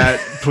 that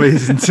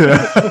plays into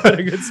What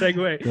a good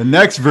segue. the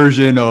next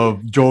version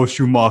of Joel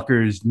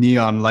Schumacher's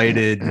neon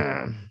lighted,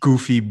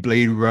 goofy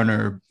Blade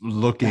Runner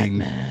looking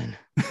Batman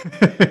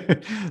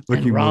looking and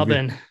movie.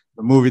 Robin.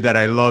 A movie that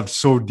I loved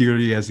so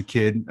dearly as a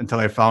kid until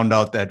I found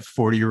out that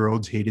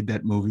 40-year-olds hated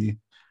that movie.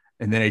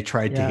 And then I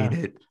tried to Yeah. hate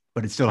it,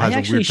 but it still I has a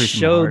actually weird place in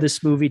my showed heart.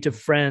 this movie to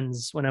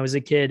friends when I was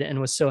a kid and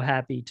was so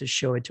happy to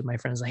show it to my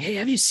friends. Like, hey,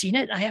 have you seen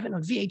it? I have it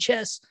on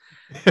VHS.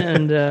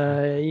 And,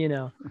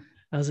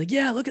 I was like,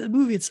 yeah, look at the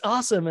movie. It's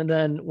awesome. And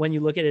then when you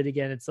look at it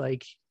again, it's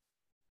like,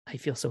 I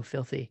feel so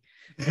filthy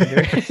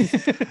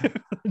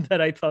that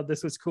I thought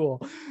this was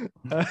cool.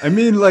 I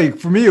mean, like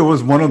for me, it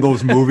was one of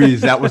those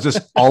movies that was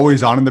just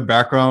always on in the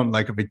background.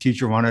 Like if a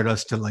teacher wanted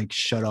us to like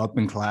shut up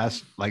in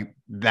class, like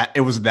that,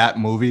 it was that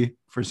movie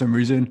for some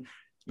reason.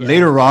 Yeah.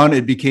 Later on,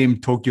 it became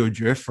Tokyo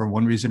Drift for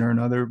one reason or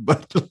another.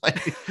 But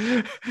like,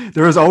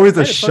 there was always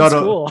a shut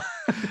up.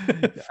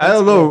 I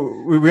don't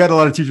know. We had a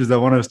lot of teachers that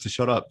wanted us to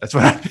shut up. That's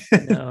what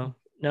happened.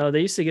 No,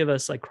 they used to give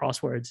us like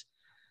crosswords.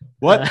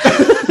 What?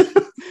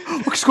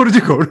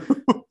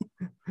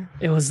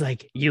 It was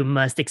like, you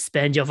must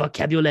expand your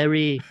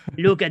vocabulary.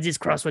 Look at this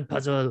crossword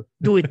puzzle.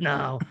 Do it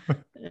now.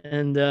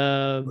 And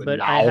but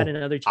I had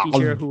another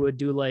teacher who would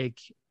do like,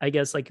 I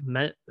guess like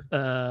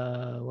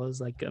was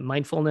like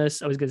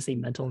mindfulness. I was gonna say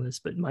mentalness,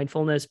 but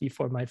mindfulness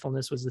before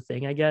mindfulness was the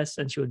thing, I guess.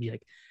 And she would be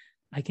like,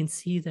 I can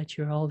see that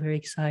you're all very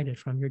excited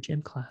from your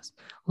gym class.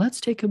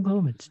 Let's take a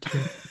moment to,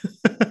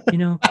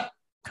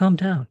 calm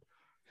down.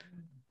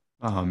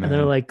 Oh man. And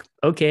they're like,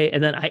 okay.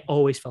 And then I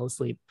always fell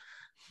asleep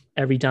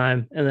every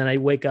time. And then I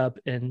wake up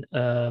in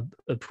a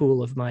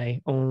pool of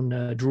my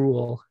own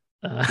drool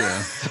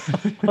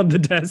on the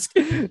desk.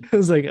 I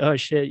was like, oh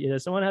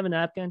shit, someone have a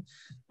napkin?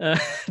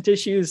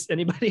 Tissues,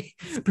 anybody?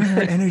 Bring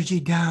our energy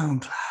down,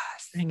 class.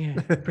 Bring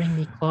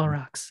me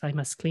Clorox. I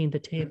must clean the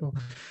table.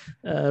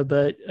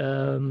 But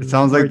it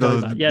sounds like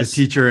the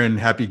teacher in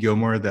Happy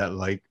Gilmore that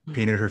like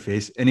painted her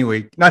face.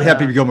 Anyway, not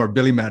Happy Gilmore,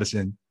 Billy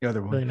Madison, the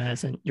other one. Billy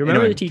Madison. You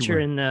remember the teacher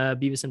in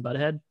Beavis and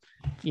Butthead?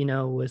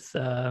 With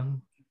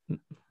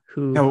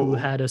who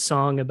had a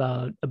song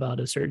about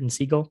a certain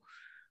seagull.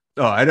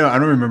 Oh, I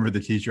don't remember the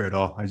teacher at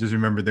all. I just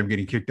remember them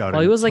getting kicked out.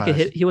 Well, he was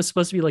like he was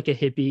supposed to be like a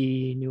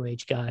hippie new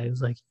age guy. He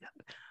was like,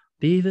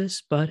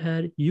 Beavis,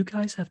 Butthead, you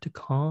guys have to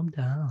calm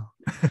down.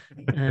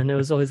 And it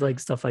was always like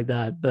stuff like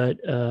that. But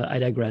I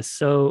digress.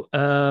 So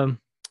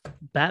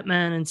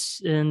Batman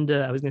and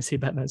I was gonna say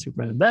Batman and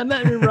Superman,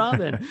 Batman and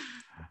Robin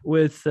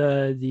with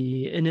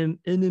the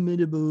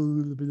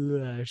inimitable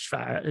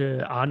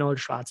Arnold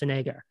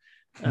Schwarzenegger.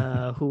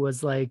 Who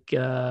was like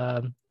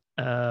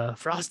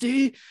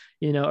Frosty,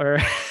 or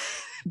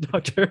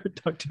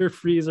Dr.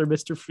 Freeze or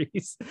Mr.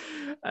 Freeze.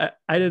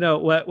 I don't know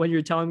when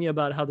you're telling me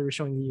about how they were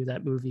showing you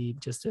that movie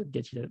just to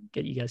get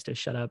you guys to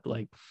shut up.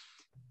 Like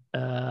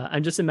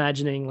I'm just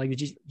imagining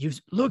like you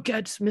look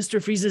at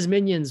Mr. Freeze's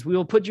minions. We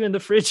will put you in the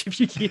fridge if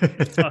you keep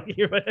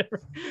talking or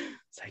whatever.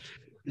 It's like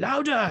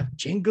louder,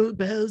 jingle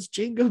bells,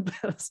 jingle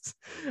bells.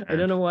 I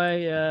don't know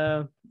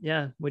why.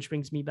 Which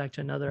brings me back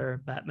to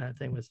another Batman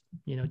thing with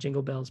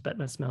jingle bells,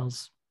 Batman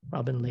smells,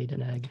 Robin laid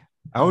an egg.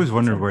 I always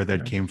wondered where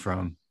that came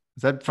from.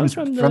 Is that from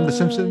the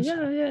Simpsons?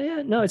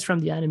 Yeah. No, it's from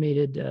the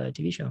animated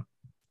TV show,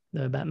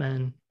 the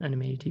Batman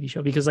animated TV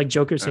show, because like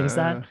Joker sings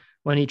that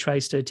when he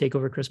tries to take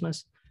over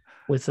Christmas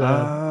with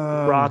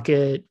a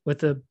rocket,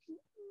 with a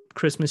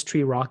Christmas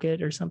tree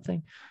rocket or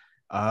something.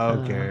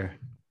 Okay.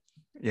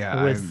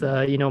 Yeah. With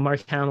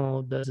Mark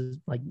Hamill does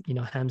like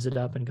hams it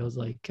up and goes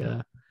like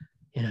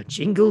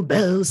jingle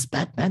bells,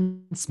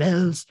 Batman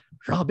smells,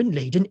 Robin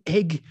laid an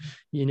egg.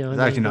 It's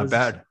actually not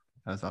bad.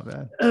 That's not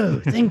bad. Oh,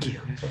 thank you.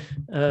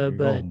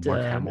 But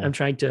I'm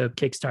trying to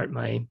kickstart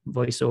my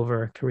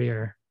voiceover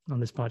career on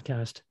this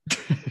podcast.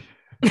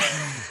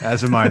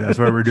 As am I. That's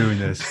why we're doing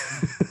this.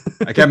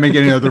 I can't make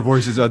any other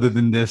voices other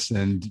than this,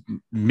 and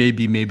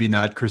maybe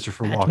not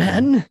Christopher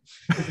Walken.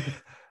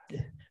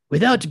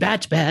 Without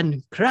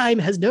Batman, crime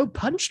has no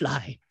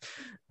punchline.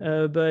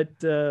 I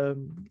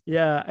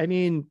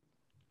mean,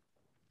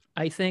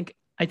 I think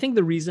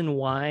the reason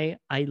why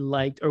I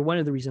liked, or one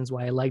of the reasons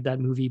why I liked that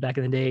movie back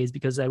in the day is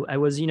because I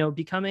was,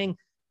 becoming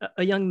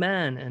a young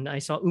man, and I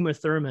saw Uma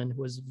Thurman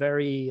was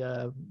very,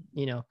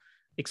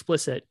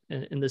 explicit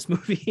in this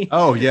movie.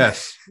 Oh,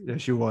 yes. Yes,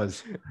 she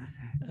was.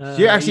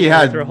 She actually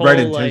had right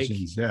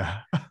intentions.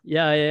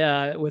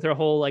 Yeah. With her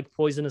whole like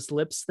poisonous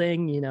lips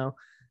thing,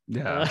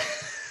 Yeah.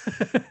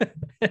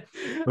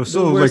 It was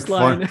so like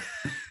fun.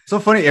 So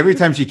funny. Every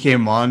time she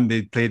came on,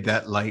 they played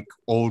that like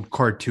old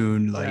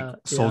cartoon, like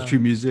sultry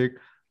music.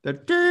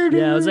 That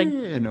it was like,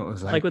 and it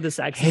was like with the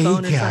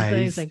saxophone or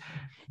something. It's like,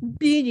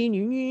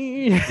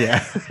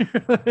 yeah.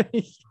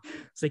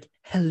 It's like,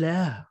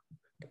 hello.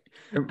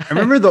 I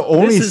remember the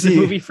only this is scene,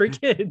 a movie for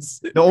kids.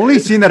 The only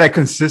scene that I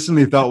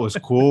consistently thought was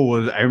cool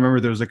was I remember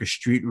there was like a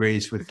street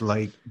race with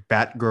like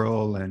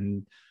Batgirl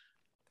and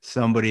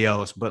somebody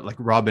else, but like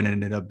Robin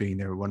ended up being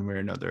there one way or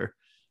another.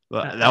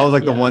 But that was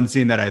like the one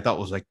scene that I thought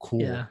was like cool.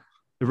 Yeah.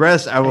 The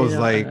rest I was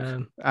I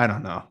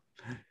don't know.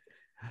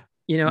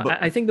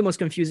 I think the most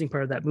confusing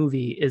part of that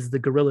movie is the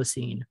gorilla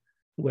scene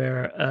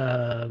where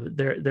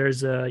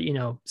there's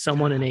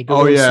someone in a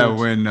gorilla suit.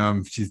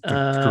 When she's the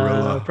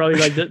gorilla. Probably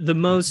like the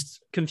most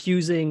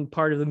confusing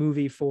part of the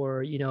movie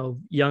for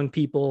young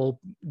people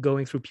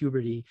going through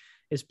puberty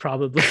is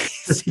probably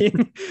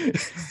seeing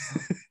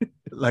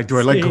like, do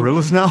I like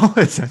gorillas now?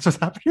 Is that what's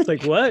happening? It's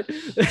like, what?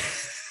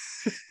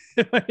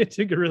 Am I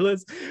into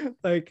gorillas?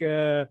 Like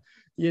that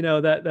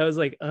was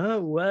like,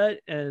 what?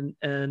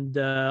 And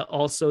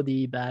also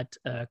the Bat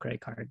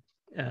credit card.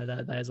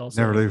 That is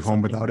also never leave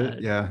home without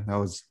it. Yeah, that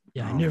was.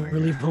 Yeah, I never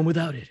leave home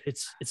without it.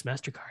 It's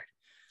MasterCard.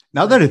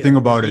 Now that I think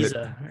about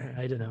Visa, it,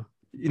 I don't know.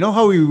 You know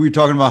how we were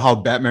talking about how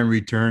Batman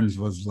Returns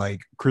was like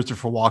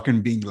Christopher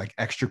Walken being like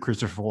extra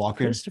Christopher Walken.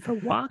 Christopher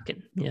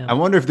Walken. Yeah. I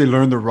wonder if they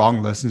learned the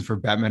wrong lessons for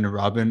Batman and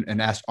Robin and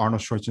asked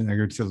Arnold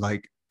Schwarzenegger to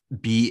like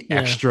be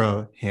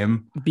extra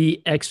him.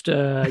 Be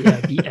extra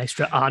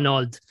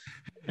Arnold.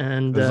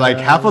 And it's like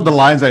half of the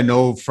lines I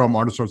know from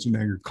Arnold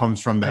Schwarzenegger comes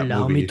from that movie.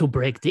 Allow me to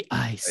break the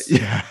ice.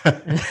 Yeah.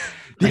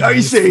 The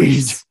Ice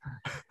Age.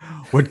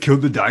 What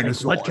killed the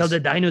dinosaurs? What killed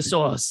the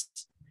dinosaurs?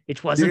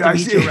 It wasn't the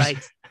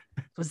meteorite.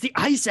 It was the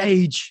Ice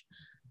Age.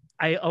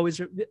 I always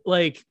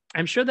like,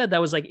 I'm sure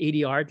that was like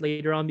ADR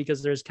later on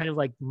because there's kind of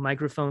like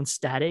microphone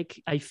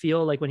static. I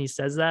feel like when he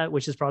says that,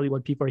 which is probably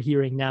what people are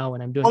hearing now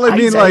when I'm doing. Well, I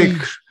mean, like,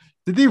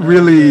 did they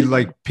really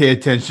like pay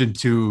attention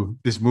to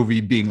this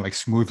movie being like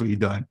smoothly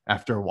done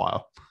after a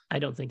while? I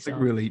don't think so.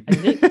 Like, really? I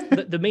think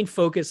the main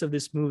focus of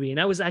this movie, and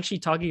I was actually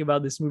talking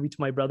about this movie to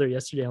my brother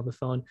yesterday on the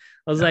phone.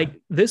 I was like,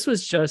 this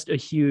was just a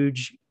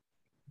huge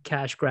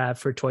cash grab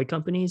for toy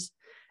companies.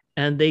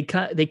 And they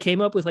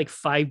came up with like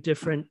 5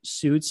 different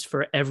suits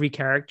for every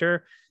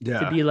character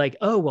to be like,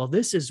 oh, well,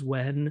 this is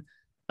when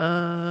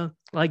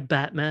like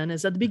Batman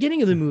is at the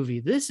beginning of the movie.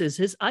 This is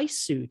his ice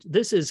suit.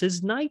 This is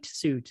his night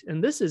suit.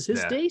 And this is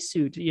his day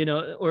suit,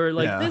 or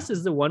like this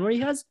is the one where he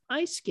has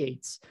ice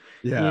skates,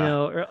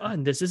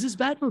 and this is his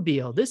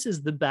Batmobile. This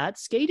is the Bat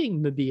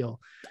skating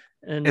mobile.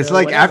 And it's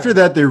like after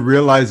that, they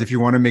realize if you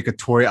want to make a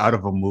toy out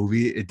of a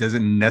movie, it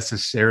doesn't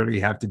necessarily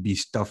have to be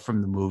stuff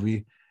from the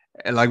movie.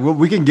 And like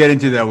we can get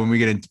into that when we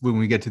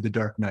get to the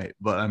Dark Knight.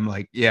 But I'm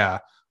like,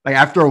 like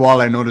after a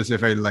while, I noticed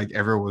if I like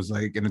ever was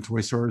like in a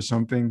toy store or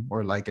something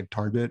or like at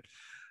Target,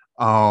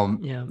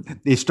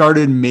 they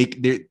started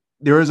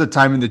there was a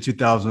time in the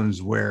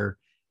 2000s where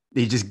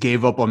they just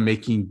gave up on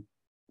making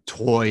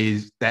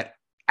toys that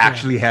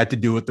actually had to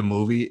do with the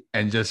movie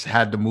and just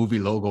had the movie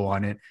logo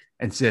on it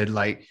and said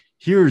like,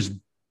 here's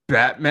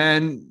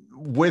Batman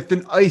with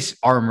an ice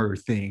armor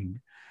thing.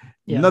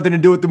 Nothing to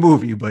do with the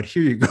movie, but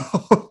here you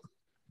go.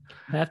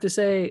 I have to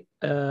say,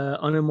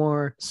 on a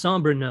more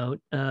somber note,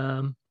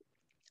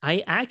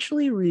 I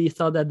actually really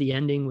thought that the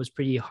ending was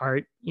pretty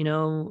hard,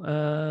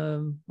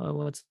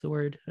 what's the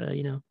word?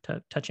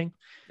 Touching.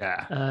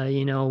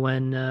 Yeah.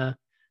 When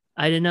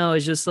I don't know.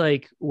 It's just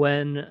like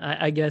when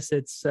I guess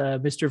it's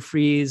Mr.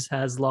 Freeze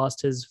has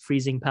lost his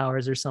freezing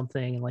powers or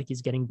something, and like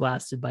he's getting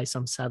blasted by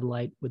some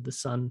satellite with the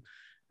sun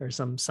or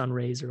some sun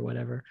rays or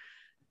whatever.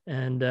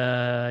 And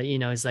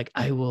he's like,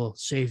 I will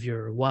save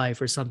your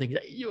wife or something.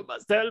 Like, you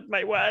must help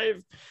my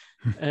wife.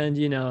 And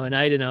and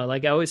I don't know,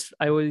 like I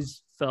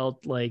always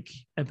felt like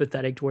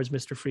empathetic towards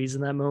Mr. Freeze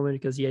in that moment,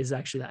 because he is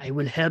actually like, I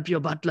will help your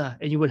butler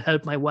and you will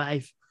help my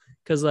wife.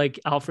 Because like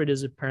Alfred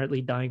is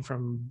apparently dying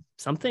from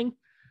something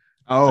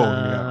Oh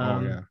yeah.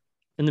 Oh yeah.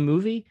 in the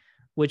movie,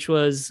 which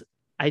was,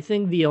 I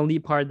think, the only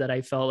part that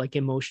I felt like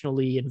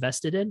emotionally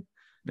invested in.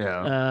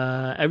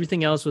 Yeah.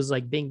 Everything else was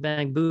like bing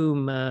bang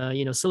boom,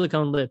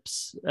 silicone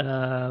lips,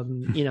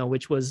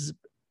 which was,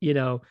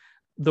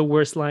 the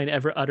worst line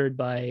ever uttered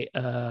by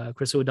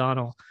Chris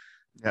O'Donnell.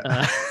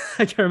 Yeah.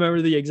 I can't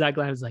remember the exact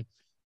line. I was like,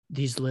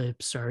 these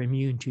lips are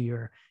immune to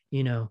your,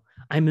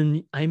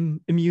 I'm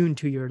immune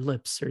to your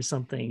lips or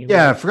something.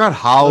 Yeah, I forgot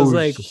how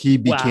like, he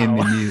became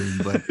wow. immune,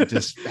 but it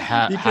just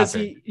because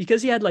happened.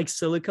 he had like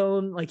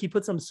silicone, like he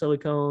put some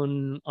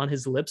silicone on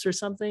his lips or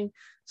something.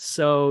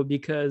 So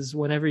because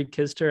whenever he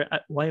kissed her,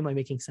 why am I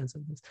making sense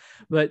of this?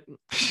 But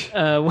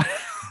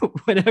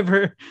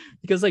whenever,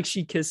 because like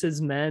she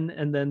kisses men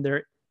and then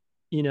they're,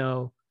 you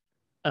know,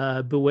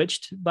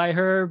 bewitched by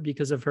her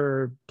because of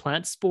her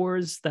plant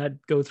spores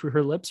that go through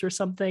her lips or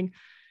something.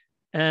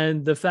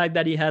 And the fact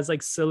that he has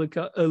like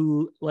silica,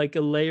 like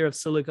a layer of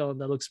silicone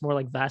that looks more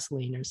like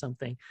Vaseline or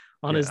something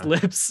on his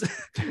lips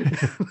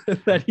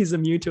that he's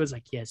immune to, is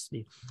like, yes,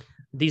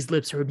 these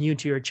lips are immune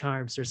to your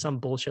charms or some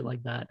bullshit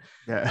like that.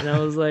 Yeah. And I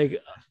was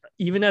like,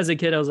 even as a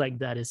kid, I was like,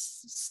 that is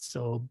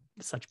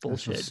such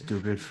bullshit. So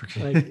stupid.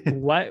 Like,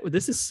 why?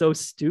 This is so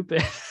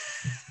stupid.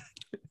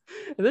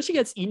 And then she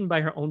gets eaten by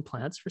her own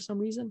plants for some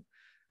reason.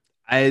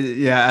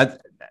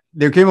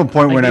 There came a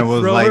point when I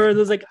was like, it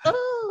was like,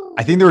 oh.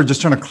 I think they were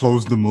just trying to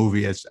close the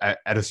movie at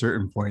a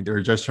certain point. They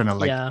were just trying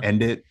to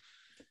end it.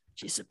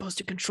 She's supposed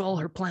to control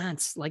her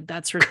plants, like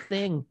that's her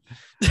thing.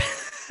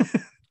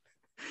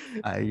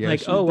 I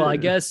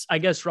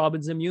guess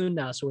Robin's immune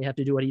now, so we have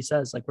to do what he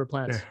says, like we're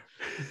plants.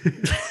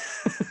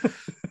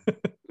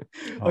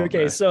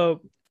 Okay,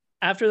 so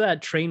after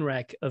that train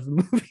wreck of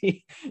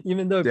movie,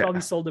 even though it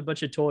probably sold a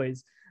bunch of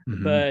toys,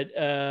 but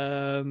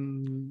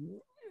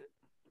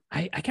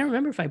I can't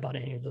remember if I bought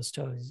any of those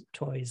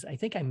toys. I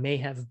think I may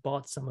have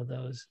bought some of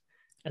those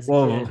as a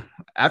kid.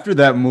 After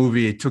that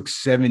movie, it took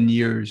 7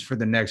 years for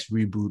the next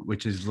reboot,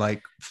 which is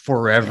like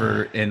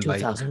forever in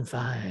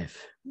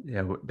 2005.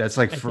 Yeah, that's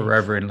like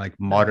forever in like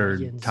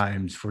modern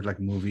times for like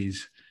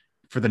movies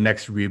for the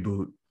next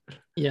reboot.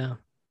 Yeah.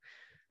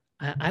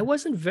 I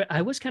was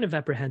kind of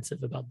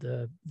apprehensive about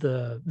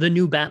the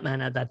new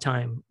Batman at that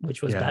time,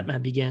 which was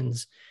Batman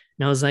Begins.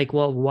 And I was like,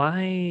 well,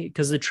 why?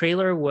 Because the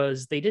trailer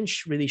they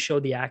didn't really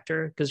show the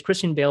actor, because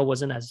Christian Bale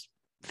wasn't as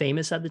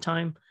famous at the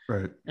time.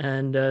 Right.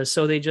 And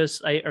so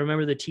I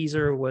remember the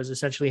teaser was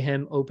essentially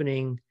him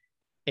opening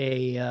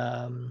a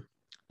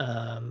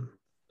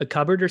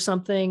cupboard or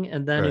something.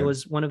 And then it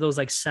was one of those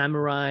like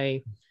samurai,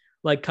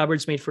 like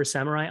cupboards made for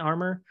samurai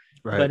armor.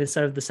 Right. But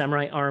instead of the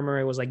samurai armor,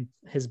 it was like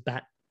his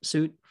bat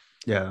suit.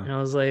 Yeah. And I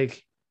was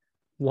like,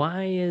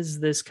 why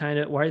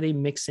are they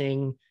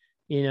mixing,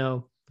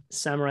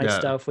 samurai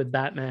stuff with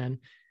Batman?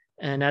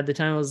 And at the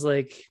time I was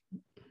like,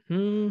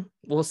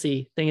 we'll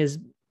see. Thing is,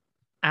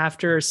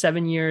 after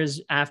 7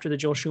 years after the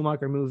Joel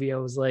Schumacher movie, I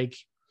was like,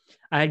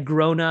 I had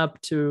grown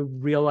up to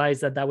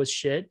realize that was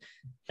shit.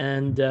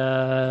 And,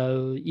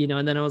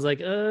 and then I was like,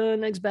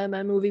 next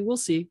Batman movie, we'll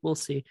see.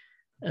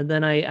 And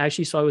then I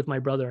actually saw it with my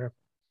brother.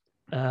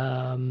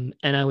 And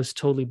I was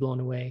totally blown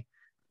away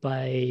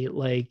by,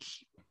 like,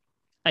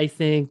 I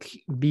think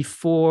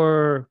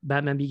before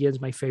Batman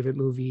Begins, my favorite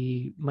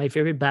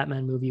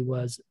Batman movie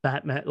was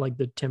Batman, like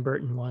the Tim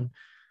Burton one,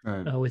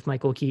 with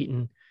Michael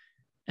Keaton.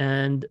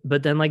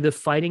 But then like the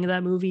fighting of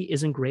that movie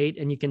isn't great.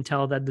 And you can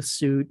tell that the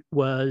suit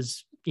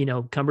was,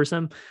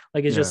 cumbersome.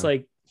 Like, it's just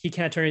like, he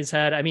can't turn his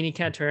head. I mean, he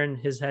can't turn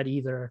his head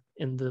either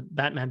in the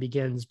Batman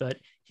Begins, but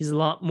he's a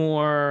lot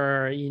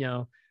more,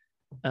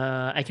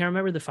 I can't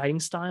remember the fighting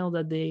style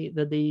that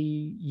they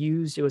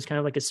used. It was kind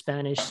of like a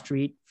Spanish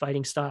street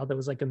fighting style that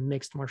was like a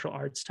mixed martial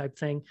arts type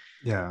thing.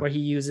 Yeah. Where he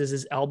uses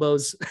his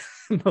elbows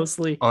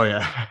mostly. Oh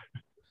yeah.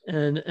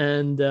 And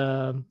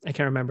I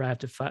can't remember. I have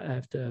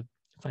to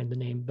find the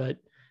name, but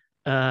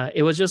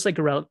it was just like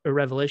a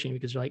revelation,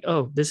 because you're like,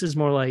 oh, this is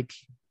more like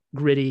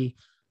gritty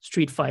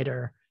Street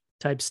Fighter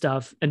type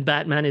stuff, and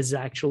Batman is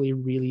actually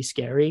really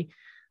scary.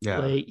 Yeah.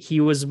 Like,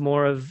 it was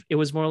more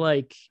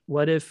like,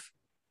 what if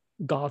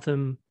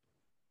Gotham,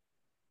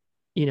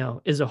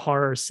 is a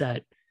horror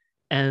set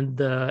and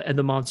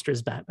the monster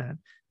is Batman,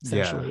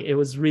 essentially. It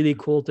was really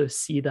cool to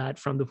see that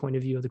from the point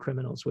of view of the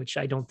criminals, which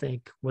I don't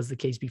think was the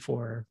case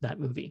before that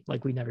movie.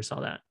 Like, we never saw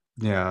that.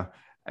 Yeah.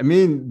 I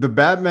mean, the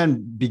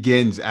Batman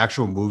Begins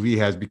actual movie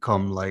has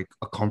become like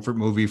a comfort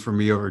movie for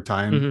me over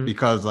time,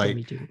 because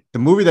like the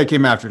movie that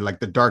came after, like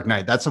The Dark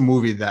Knight, that's a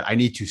movie that I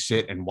need to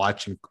sit and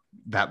watch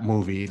that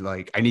movie.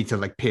 Like, I need to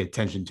like pay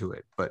attention to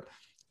it. But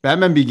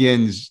Batman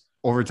Begins,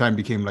 over time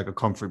became like a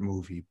comfort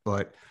movie.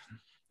 But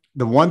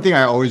the one thing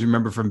I always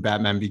remember from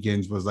Batman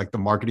Begins was like the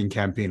marketing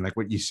campaign, like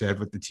what you said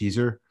with the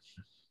teaser.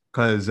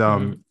 Because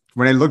Mhm.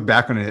 when I look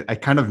back on it, I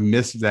kind of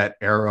miss that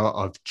era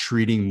of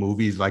treating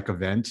movies like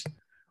events,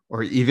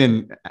 or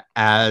even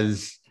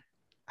as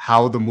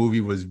how the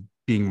movie was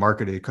being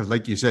marketed. Because,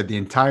 like you said, the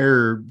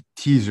entire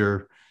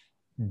teaser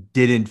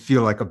didn't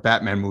feel like a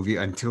Batman movie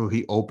until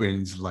he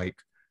opens like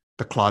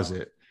the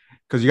closet.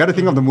 Because you got to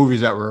think of the Mhm.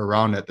 movies that were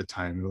around at the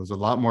time. It was a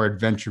lot more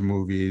adventure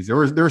movies. There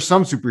were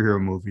some superhero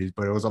movies,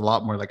 but it was a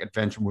lot more like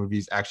adventure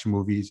movies, action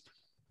movies,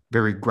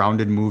 very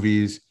grounded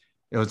movies.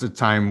 It was a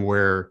time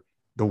where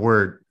the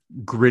word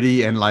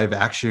gritty and live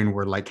action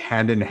were like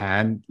hand in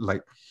hand.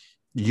 Like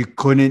you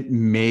couldn't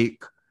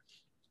make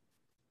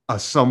a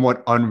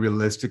somewhat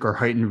unrealistic or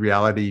heightened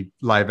reality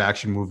live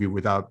action movie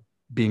without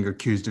being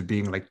accused of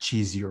being like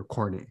cheesy or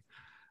corny.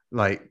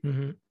 Like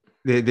Mhm.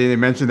 they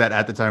mentioned that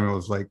at the time it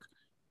was like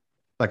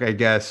I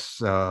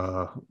guess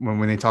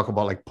when they talk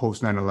about like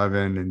post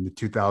 9/11 and the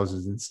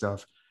 2000s and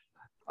stuff,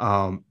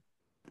 um,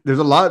 there's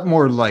a lot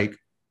more like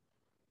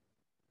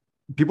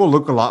people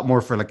look a lot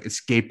more for like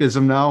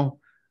escapism now,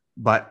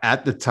 but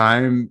at the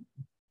time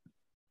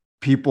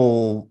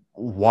people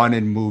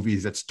wanted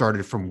movies that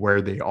started from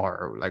where they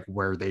are, like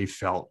where they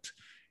felt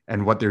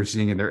and what they're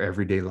seeing in their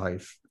everyday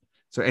life.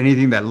 So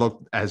anything that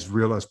looked as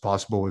real as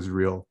possible was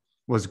real,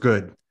 was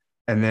good.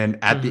 And then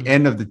at the Mhm.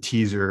 end of the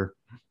teaser,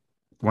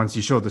 once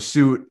you show the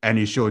suit and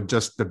you show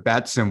just the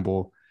bat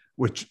symbol,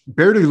 which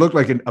barely looked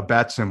like a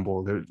bat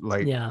symbol,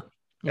 like Yeah.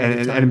 Yeah. At and the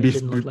and, time, and it be,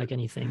 didn't look like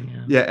anything.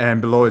 Yeah. yeah,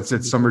 and below it We've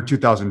seen said summer before.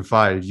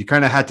 2005. You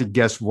kind of had to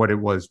guess what it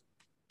was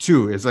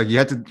too. It's like you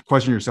had to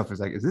question yourself. It's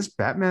like, is this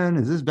Batman?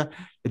 Is this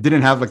It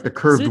didn't have like the Is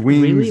curved it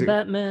really wings.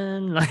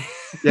 Batman? Like,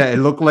 Yeah, it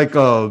looked like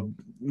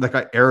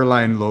an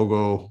airline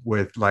logo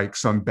with like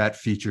some bat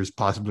features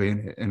possibly in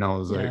it. And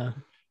yeah.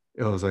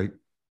 it was like,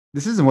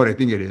 this isn't what I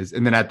think it is.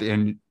 And then at the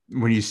end,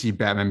 when you see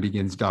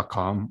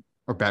BatmanBegins.com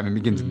or Mm,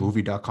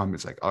 BatmanBeginsMovie.com,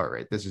 it's like, all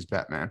right, this is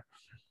Batman.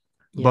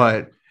 yeah.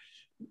 But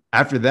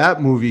after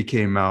that movie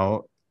came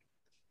out,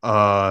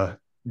 uh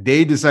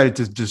they decided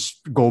to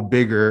just go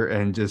bigger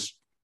and just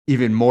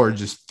even more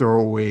just throw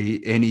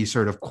away any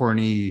sort of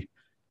corny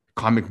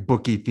comic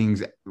booky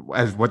things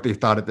as what they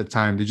thought at the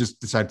time. They just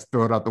decided to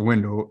throw it out the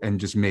window and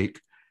just make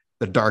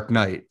the Dark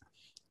Knight,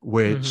 Hmm.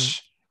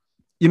 which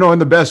in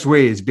the best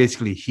way is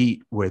basically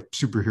Heat with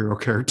superhero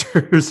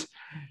characters.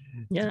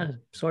 Yeah.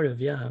 Sort of.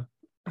 Yeah.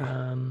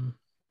 Um,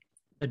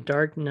 The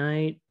Dark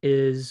Knight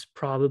is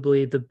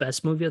probably the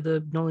best movie of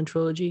the Nolan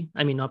trilogy.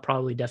 I mean, not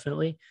probably,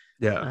 definitely.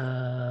 Yeah,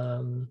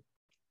 Um,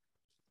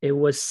 it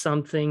was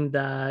something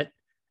that,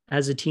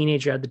 as a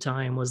teenager at the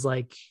time, was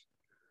like,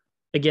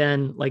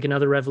 again, like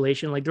another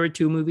revelation. Like there were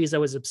two movies I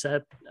was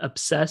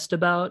obsessed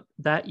about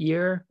that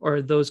year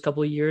or those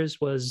couple of years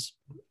was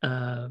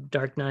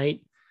Dark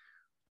Knight,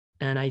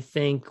 and I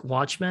think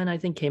Watchmen. I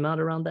think came out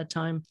around that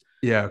time.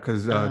 yeah,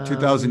 because Um,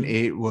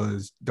 2008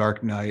 was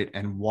Dark Knight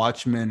and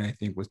Watchmen I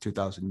think was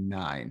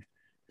 2009.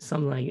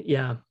 Something like,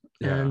 yeah.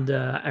 Yeah, And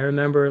I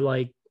remember,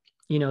 like,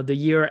 the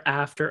year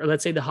after, or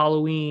let's say the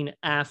Halloween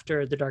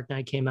after the Dark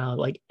Knight came out,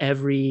 like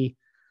every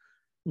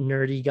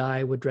nerdy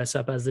guy would dress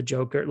up as the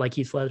Joker, like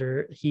Heath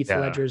yeah,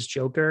 Ledger's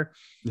Joker.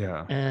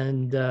 yeah,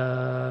 And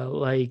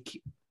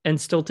and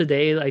still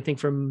today, I think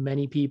for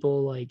many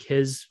people, like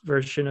his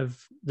version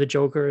of the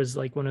Joker is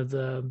like one of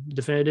the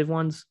definitive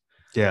ones,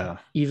 yeah,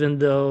 even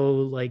though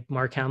like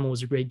Mark Hamill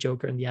was a great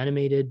Joker in the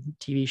animated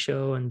TV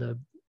show and the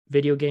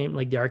video game,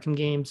 like the Arkham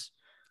games.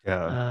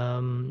 yeah.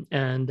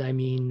 And I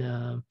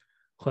mean,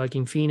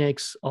 Joaquin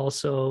Phoenix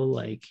also,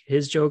 like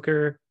his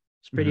Joker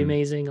is pretty Mhm.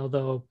 amazing.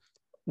 Although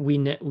we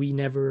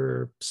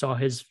never saw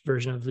his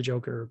version of the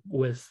Joker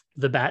with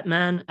the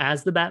Batman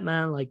as the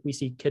Batman, like we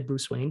see Kid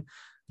Bruce Wayne.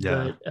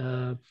 Yeah,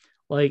 But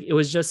like it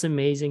was just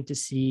amazing to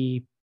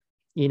see,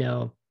 you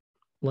know,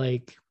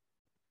 like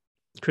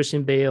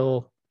Christian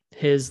Bale,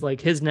 his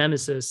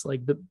nemesis,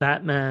 like the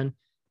Batman,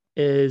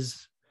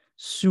 is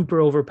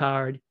super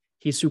overpowered.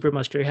 He's super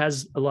muscular. He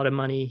has a lot of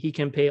money. He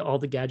can pay all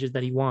the gadgets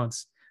that he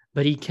wants,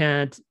 but he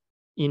can't,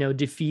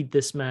 defeat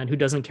this man who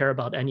doesn't care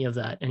about any of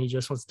that, and he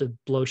just wants to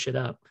blow shit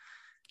up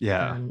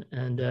yeah,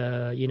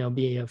 and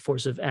be a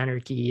force of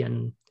anarchy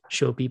and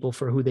show people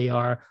for who they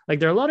are. Like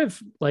there are a lot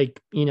of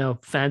like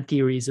fan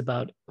theories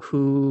about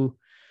who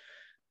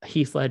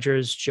Heath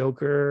Ledger's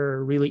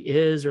Joker really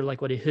is, or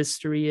like what his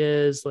history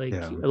is. Like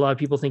yeah. a lot of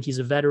people think he's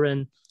a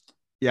veteran,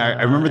 Yeah,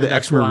 I remember and the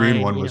that's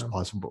ex-marine why one was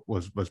possible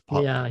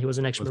yeah, he was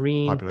an was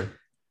ex-marine, popular.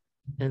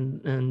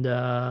 and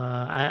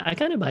I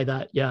kind of buy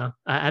that. Yeah,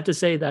 I have to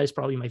say that is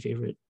probably my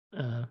favorite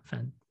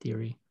fan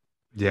theory.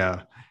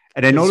 Yeah,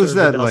 and I It sort noticed of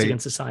that rebels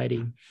against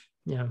society.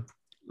 Yeah.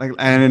 and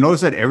I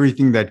noticed that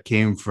everything that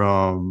came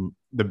from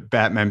the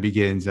Batman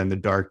Begins and the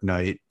Dark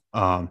Knight,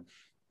 a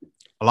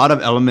lot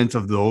of elements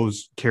of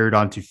those carried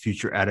on to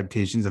future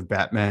adaptations of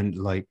Batman.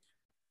 Like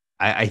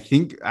I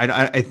think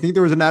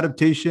there was an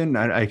adaptation.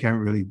 I can't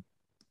really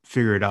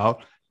figure it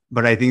out,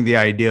 but I think the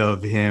idea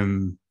of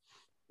him,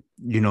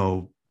 you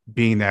know,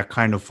 being that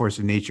kind of force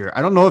of nature.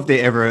 I don't know if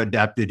they ever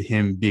adapted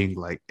him being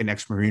like an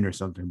ex-marine or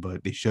something,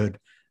 but they should.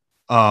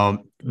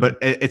 But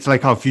it's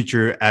like how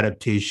future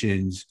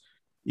adaptations,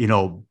 you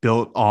know,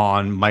 built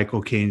on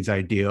Michael Caine's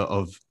idea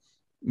of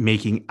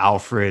making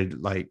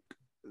Alfred like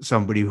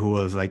somebody who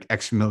was like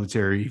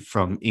ex-military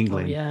from Oh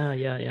England, yeah.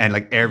 and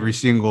like every Yeah.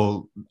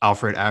 single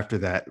Alfred after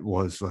that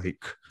was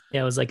like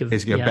Yeah, it was like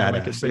basically a like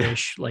a badass. Yeah.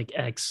 British like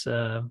ex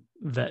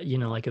vet,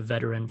 like a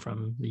veteran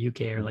from the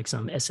UK or like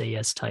some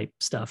SAS type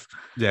stuff.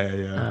 Yeah,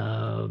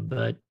 yeah,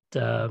 But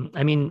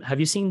I mean, have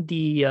you seen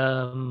the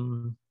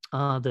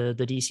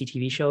DC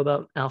TV show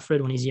about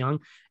Alfred when he's young?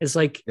 It's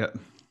like yeah,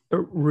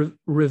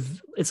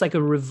 it's like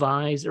a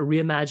revised or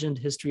reimagined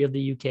history of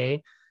the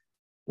UK,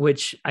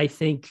 which I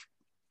think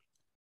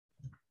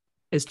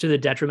is to the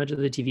detriment of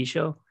the TV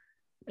show.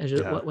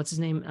 yeah. What's his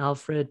name?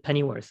 Alfred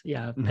Pennyworth.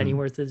 Yeah, Mhm.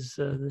 Pennyworth is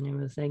the name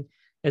of the thing.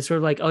 It's sort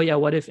of like, oh yeah,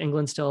 what if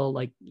England still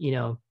like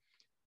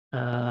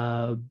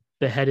uh,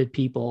 beheaded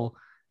people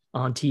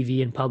on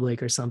TV in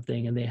public or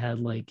something, and they had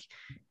like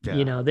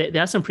Yeah, they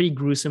have some pretty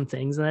gruesome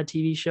things in that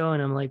TV show,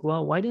 and I'm like,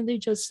 well, why didn't they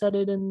just set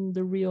it in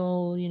the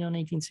real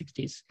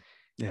 1960s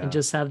and yeah.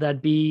 just have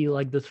that be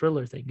like the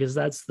thriller thing, because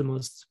that's the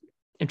most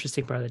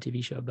interesting part of the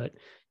TV show. But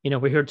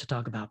we're here to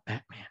talk about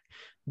Batman,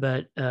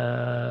 but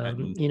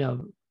And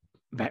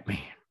Batman.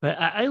 But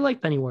I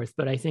like Pennyworth,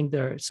 but I think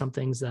there are some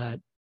things that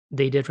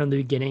they did from the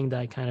beginning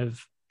that kind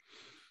of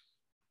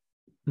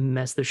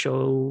messed the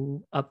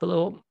show up a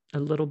little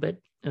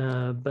bit.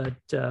 But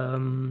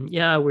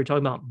yeah, we're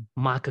talking about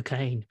Michael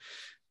Caine.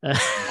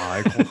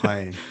 Michael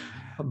Caine.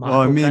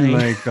 Well, I Michael mean,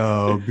 Caine.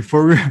 like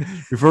before we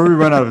before we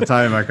run out of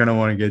time, I kind of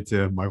want to get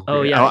to Michael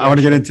Oh Caine. yeah, I yeah, want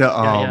to get sure.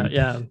 into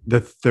Yeah. the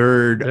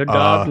third The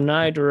Dark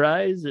Knight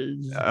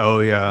Rises. oh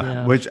yeah,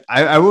 Yeah, which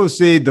I will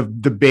say the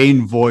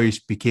Bane voice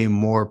became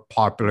more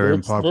popular in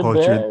it's pop the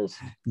culture best.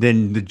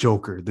 than the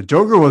Joker. The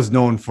Joker was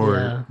known for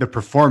Yeah, the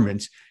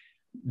performance.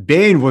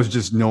 Bane was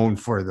just known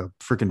for the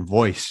freaking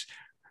voice.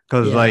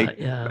 Because like,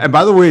 yeah. and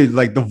by the way,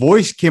 like the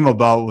voice came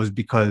about was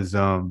because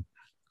Tom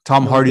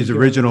Nobody Hardy's could hear him in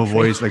the original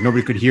trailer. voice, like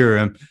nobody could hear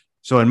him.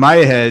 So in my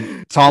head,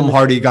 In Tom the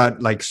Hardy trailer.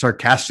 got like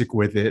sarcastic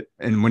with it,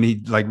 and when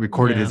he like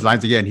recorded his Yeah,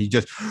 lines again, he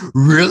just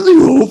really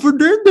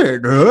overdid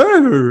it,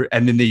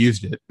 and then they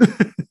used it.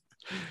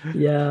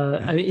 yeah.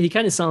 I mean, he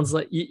kind of sounds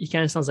like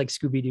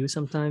Scooby Doo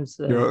sometimes.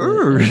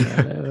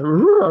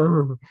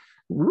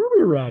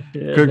 Ruby Rock,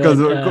 Because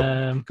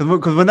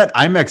but when that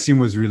IMAX scene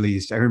was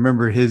released, I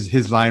remember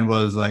his line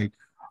was like,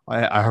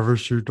 I ever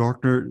see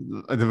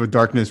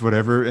darkness,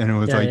 whatever," and it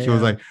was like he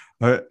was yeah.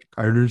 like,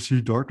 I didn't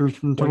see darkness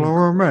until I When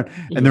were a man,"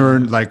 and they were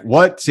yeah, like,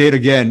 "What? Say it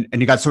again!"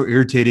 And he got so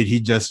irritated, he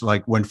just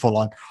like went full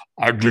on.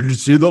 I didn't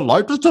see the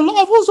light until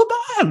I was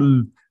a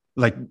man,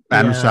 like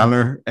Adam yeah.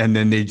 Sandler, and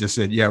then they just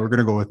said, "Yeah, we're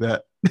gonna go with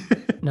that."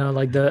 No,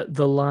 like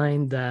the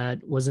line that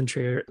was in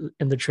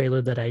the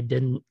trailer that I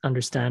didn't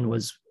understand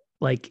was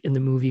like in the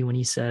movie when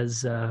he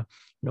says,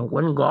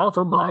 when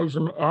Gotham lies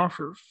in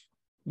ashes,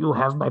 you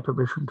have my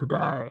permission to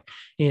die,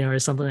 or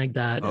something like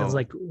that. And it's Oh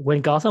like,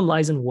 when Gotham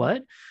lies in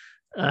what?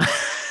 Uh,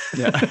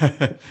 yeah,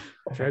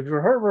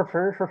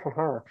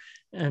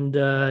 and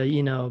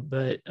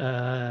but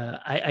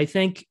I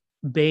think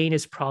Bane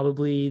is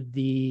probably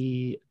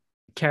the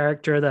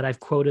character that I've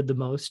quoted the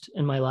most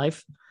in my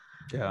life.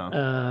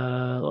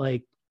 yeah.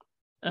 Like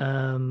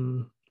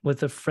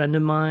with a friend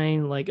of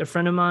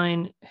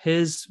mine,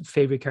 his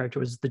favorite character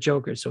was the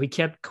Joker, so he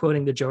kept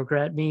quoting the Joker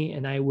at me,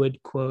 and I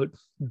would quote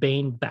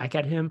Bane back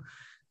at him.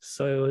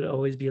 So it would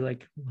always be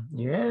like,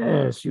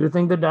 yes, you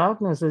think the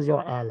darkness is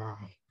your ally,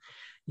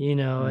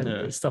 Yeah.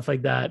 and stuff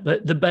like that.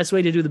 But the best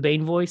way to do the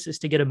Bane voice is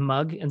to get a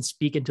mug and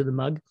speak into the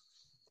mug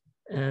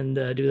and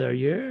do that.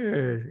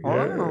 Oh.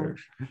 Yeah.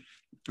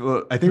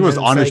 Well, I think it And was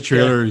then it's Honest like,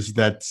 Trailers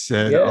that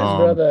said yes,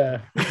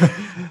 brother,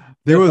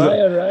 there the was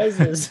fire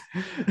rises.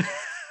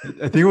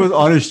 I think it was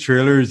Honest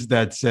Trailers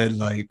that said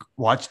like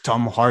watch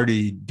Tom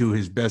Hardy do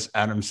his best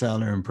Adam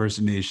Sandler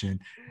impersonation,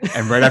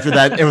 and right after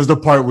that it was the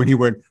part when he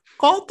went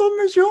Gotham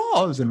is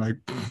yours, and like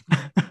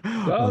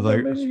I was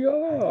like, Gotham is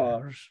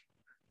yours.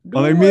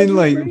 well, I Do as mean, you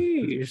like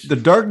please. The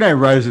Dark Knight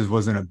Rises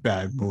wasn't a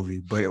bad movie,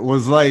 but it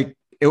was like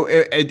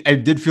I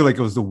did feel like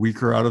it was the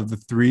weaker out of the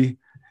three.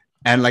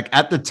 And like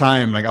at the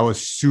time, like I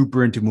was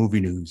super into movie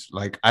news.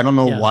 Like I don't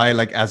know Yeah. why,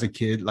 like as a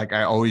kid, like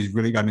I always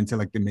really got into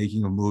like the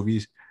making of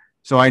movies.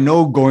 So I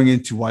know going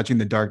into watching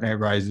The Dark Knight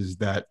Rises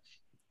that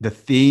the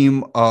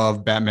theme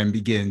of Batman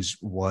Begins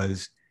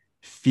was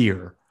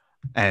fear.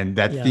 And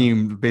that Yeah.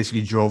 theme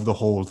basically drove the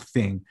whole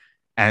thing.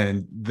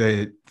 And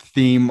the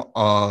theme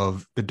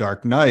of The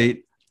Dark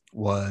Knight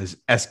was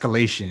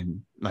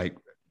escalation. Like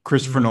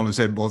Christopher Mhm. Nolan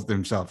said both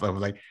himself. I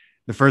was like,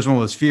 the first one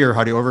was fear.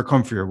 How do you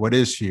overcome fear? What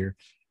is fear?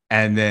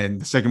 And then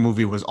the second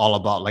movie was all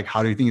about like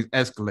how do things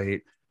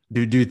escalate?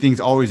 Do things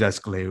always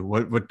escalate?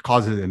 What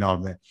causes it and all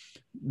that?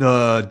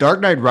 The Dark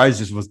Knight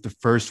Rises was the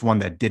first one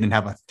that didn't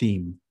have a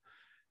theme.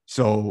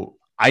 So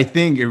I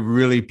think it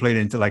really played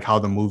into like how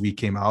the movie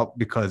came out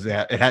because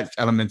it has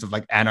elements of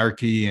like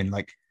anarchy and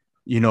like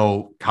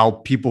how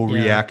people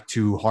Yeah. react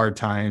to hard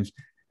times.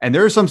 And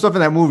there's some stuff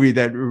in that movie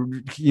that,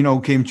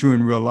 came true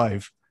in real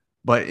life.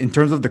 But in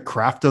terms of the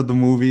craft of the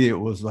movie, it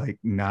was like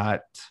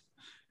it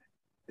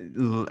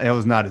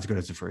was not as good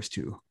as the first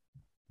two.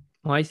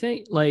 Well, I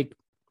think like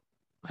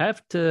I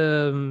have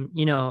to,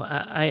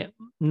 I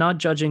not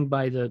judging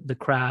by the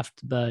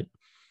craft, but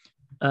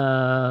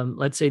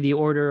let's say the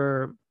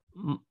order,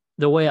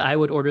 the way I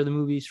would order the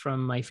movies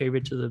from my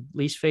favorite to the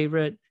least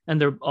favorite, and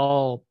they're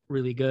all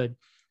really good.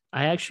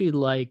 I actually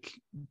like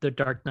The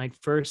Dark Knight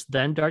first,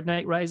 then Dark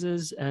Knight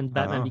Rises, and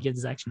Batman Begins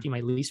is actually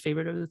my least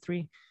favorite of the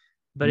three.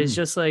 But it's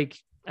just like,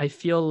 I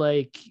feel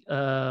like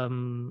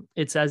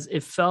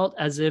it felt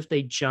as if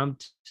they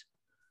jumped,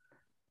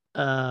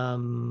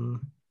 the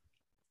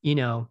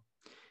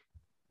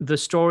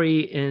story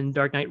in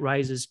Dark Knight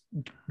Rises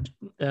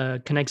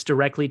connects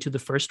directly to the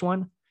first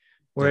one,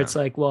 where it's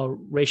like, well,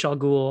 Ra's al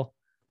Ghul,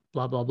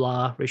 blah, blah,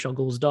 blah, Ra's al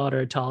Ghul's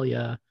daughter,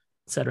 Talia,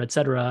 et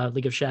cetera,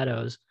 League of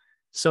Shadows.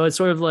 So it's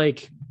sort of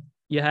like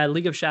you had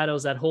League of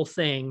Shadows, that whole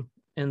thing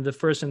in the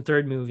first and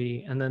third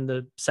movie. And then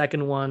the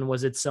second one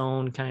was its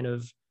own kind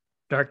of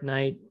Dark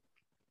Knight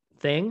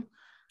thing.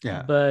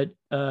 Yeah. But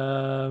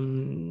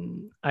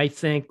I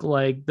think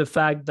like the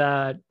fact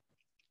that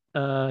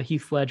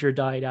Heath Ledger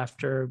died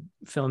after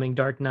filming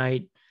Dark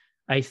Knight,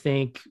 I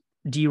think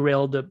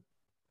definitely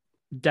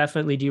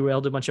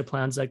derailed a bunch of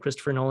plans that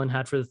Christopher Nolan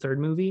had for the third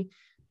movie.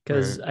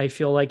 Because I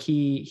feel like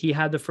he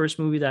had the first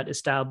movie that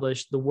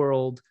established the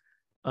world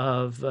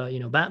of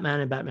Batman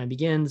and Batman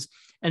Begins,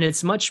 and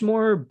it's much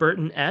more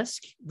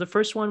Burton-esque. The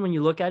first one, when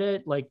you look at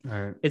it, like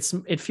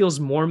it feels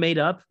more made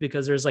up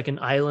because there's like an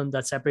island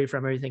that's separated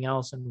from everything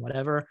else and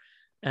whatever,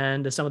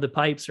 and some of the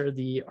pipes or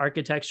the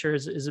architecture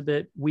is a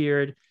bit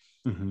weird.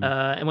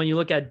 And when you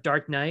look at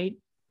Dark Knight,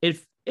 it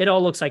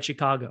all looks like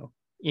Chicago.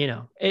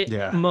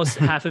 Most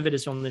half of it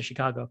is filmed in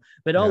Chicago,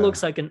 but it all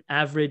looks like an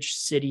average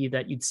city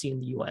that you'd see in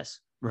the US,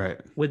 right?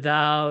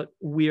 Without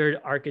weird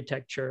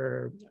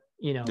architecture,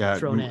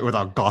 thrown in,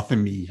 without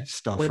Gotham-y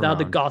stuff, without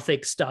the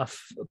Gothic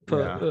stuff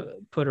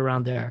put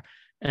around there.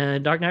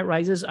 And Dark Knight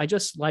Rises, I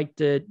just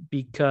liked it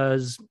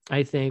because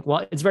I think,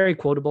 well, it's very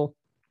quotable.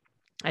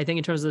 I think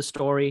in terms of the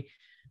story,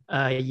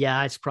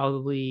 it's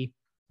probably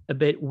a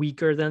bit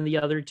weaker than the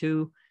other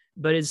two,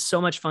 but it's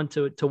so much fun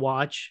to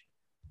watch.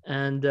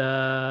 And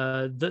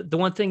the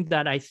one thing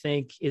that I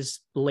think is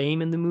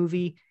lame in the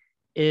movie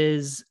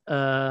is,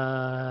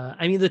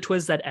 the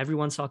twist that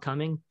everyone saw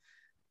coming.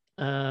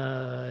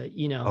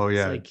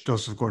 Like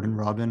Joseph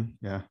Gordon-Levitt.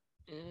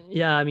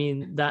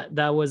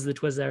 That was the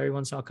twist that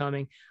everyone saw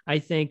coming. I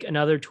think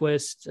another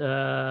twist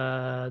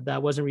that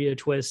wasn't really a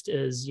twist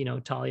is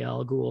Talia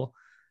al Ghul.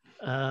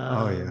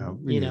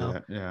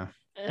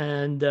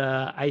 And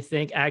I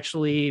think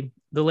actually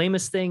the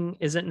lamest thing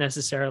isn't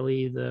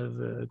necessarily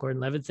the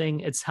Gordon-Levitt thing,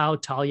 it's how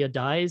Talia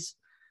dies.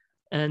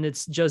 And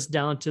it's just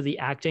down to the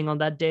acting on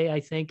that day. I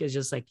think it's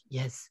just like,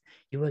 yes,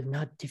 you will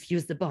not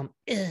defuse the bomb.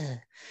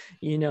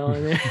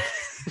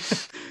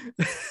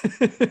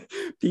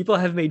 People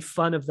have made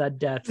fun of that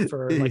death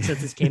for like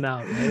since this came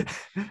out, right?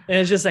 And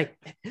it's just like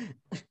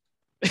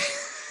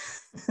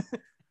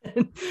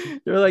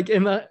they're like,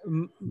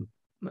 Marion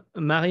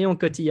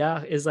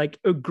Cotillard is like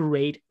a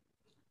great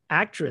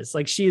actress,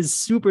 like she is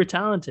super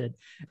talented,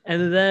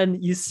 and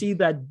then you see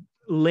that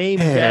lame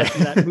death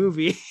in that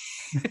movie.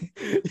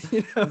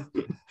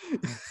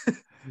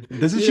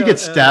 Doesn't she get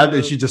stabbed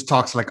and she just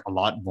talks like a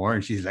lot more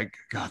and she's like,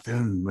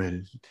 Gotham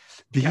will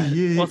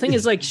be well, thing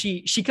is like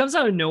she comes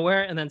out of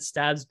nowhere and then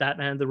stabs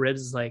Batman in the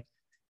ribs, is like,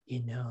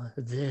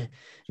 the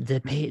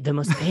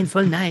most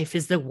painful knife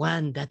is the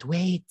one that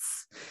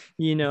waits,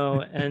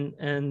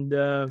 and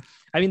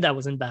that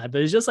wasn't bad,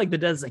 but it's just like the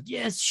death's like,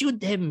 yes,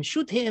 shoot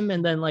him,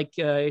 and then like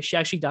she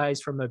actually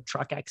dies from a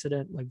truck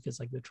accident, like because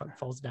like the truck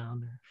falls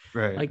down,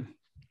 right? Like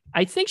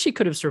I think she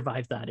could have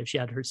survived that if she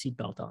had her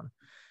seatbelt on.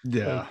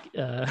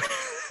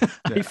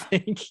 I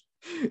think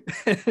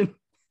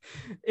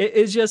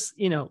it's just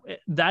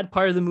that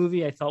part of the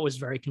movie I thought was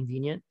very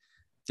convenient.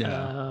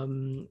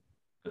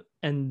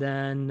 And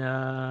then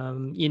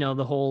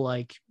the whole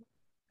like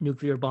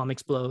nuclear bomb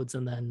explodes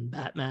and then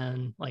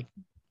Batman like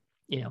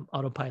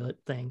autopilot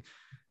thing,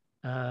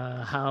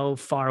 how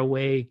far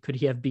away could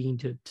he have been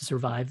to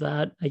survive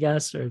that, I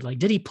guess, or like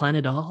did he plan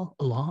it all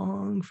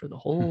along for the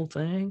whole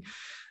thing?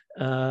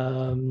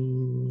 No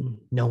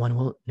one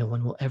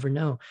will ever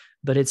know.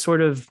 But it's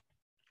sort of,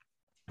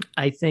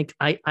 I think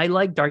I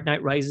like Dark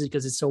Knight Rises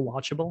because it's so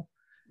watchable,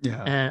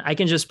 and I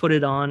can just put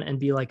it on and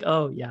be like,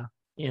 oh yeah,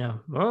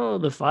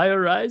 the fire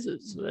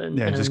rises, and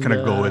just kind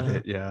of go with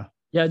it.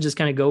 Just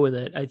kind of go with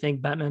it. I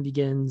think Batman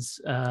Begins,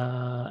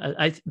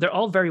 they're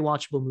all very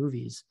watchable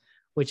movies,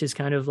 which is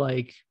kind of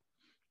like,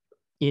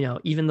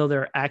 even though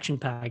they're action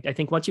packed, I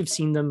think once you've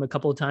seen them a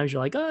couple of times,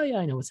 you're like, oh yeah,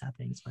 I know what's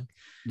happening, it's fine.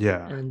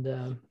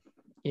 And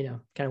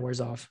kind of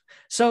wears off.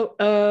 So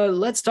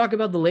let's talk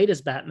about the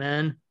latest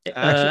Batman.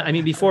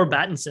 Before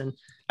Battinson.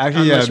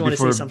 Actually, you want to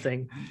say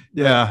something.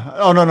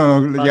 Oh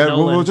no. Yeah,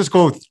 we'll just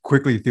go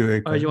quickly through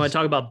it. Or do you want to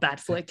talk about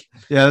Batflick?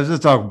 Yeah, let's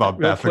just talk about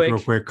Batflick real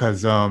quick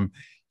because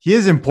he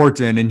is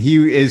important, and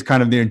he is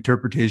kind of the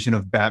interpretation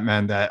of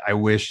Batman that I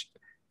wish,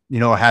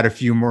 had a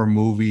few more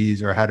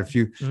movies or had a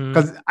few, Mhm.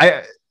 because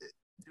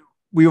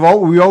we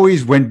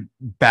always went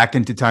back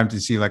into time to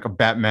see like a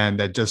Batman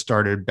that just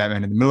started,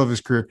 Batman in the middle of his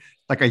career,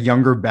 like a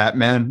younger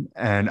Batman,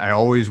 and I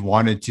always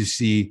wanted to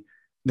see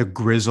the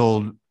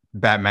grizzled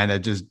Batman that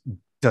just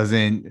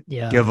doesn't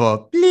Yeah. give a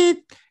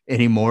bleep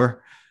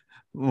anymore.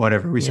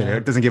 Whatever we say, Yeah.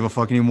 it doesn't give a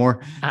fuck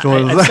anymore. So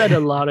it I, was I've said a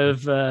like, lot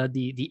of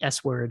the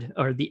S word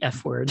or the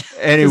F word as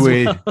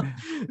anyway, well.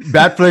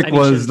 Batflick I mean,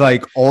 was shouldn't say.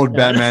 like old No, no.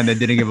 Batman that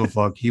didn't give a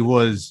fuck. He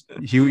was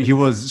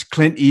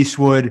Clint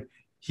Eastwood.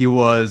 He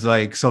was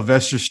like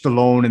Sylvester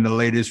Stallone in the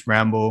latest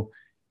Rambo.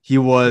 He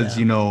was,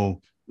 Yeah.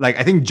 like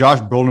I think Josh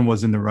Brolin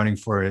was in the running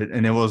for it,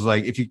 and it was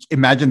like if you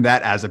imagine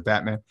that as a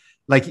Batman,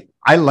 like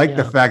I like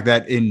the Yeah. fact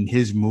that in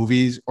his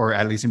movies, or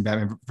at least in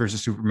Batman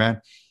versus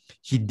Superman,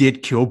 he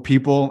did kill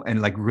people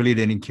and like really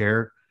didn't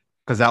care,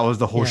 because that was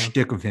the whole Yeah.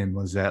 shtick of him,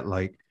 was that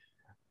like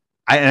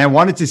I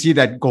wanted to see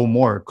that go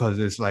more, because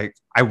it's like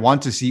I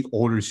want to see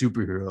older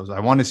superheroes. I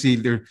want to see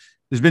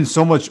there's been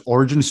so much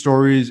origin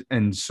stories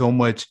and so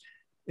much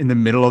in the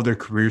middle of their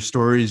career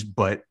stories,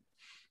 but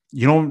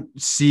you don't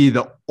see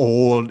the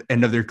old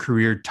end of their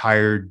career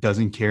tired,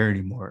 doesn't care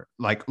anymore.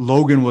 Like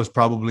Logan was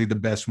probably the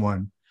best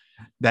one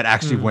that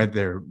actually Mm, went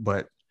there.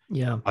 But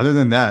yeah. other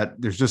than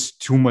that, there's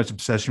just too much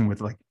obsession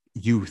with like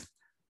youth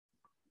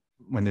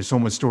when there's so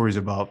much stories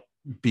about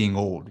being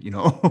old.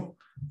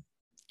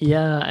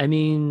 Yeah. I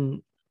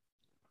mean,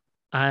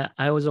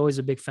 I was always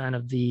a big fan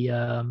of the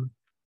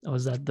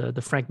was that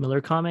the Frank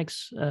Miller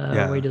comics, where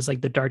he Yeah. does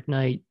like the Dark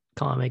Knight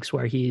comics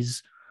where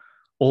he's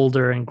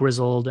older and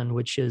grizzled, and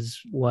which is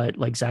what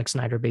like Zack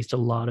Snyder based a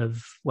lot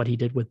of what he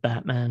did with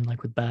Batman,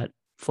 like with Bat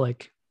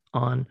Flick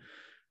on,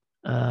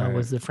 Right.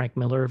 was the Frank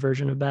Miller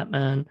version of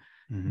Batman.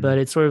 Mm-hmm. But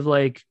it's sort of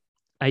like,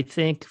 I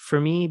think for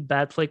me,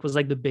 Batflick was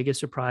like the biggest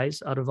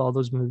surprise out of all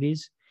those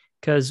movies.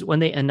 Because when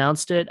they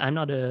announced it,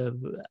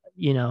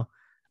 you know,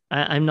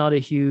 I'm not a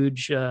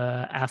huge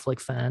Affleck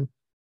fan.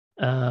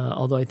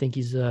 Although I think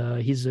he's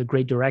a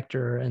great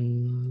director,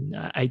 and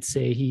I'd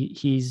say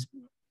he's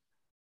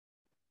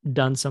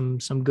done some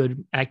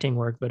good acting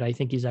work, but I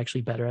think he's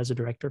actually better as a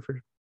director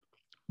for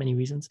many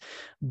reasons.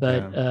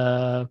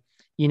 Yeah.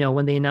 But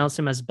when they announced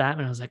him as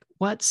Batman, I was like,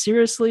 what?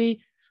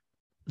 Seriously?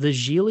 The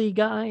Gigli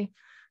guy?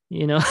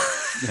 You know,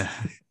 Yeah.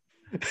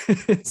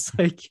 it's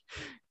like,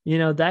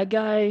 that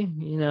guy,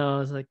 I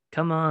was like,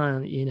 come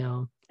on,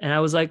 And I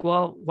was like,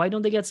 well, why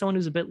don't they get someone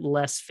who's a bit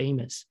less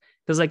famous?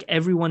 Because like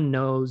everyone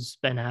knows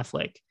Ben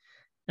Affleck.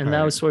 And that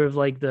Right. was sort of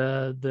like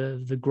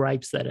the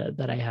gripes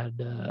that I had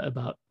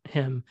about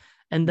him.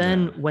 And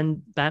then Yeah.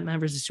 when Batman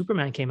versus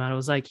Superman came out, I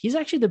was like, he's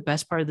actually the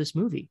best part of this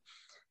movie.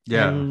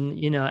 Yeah. And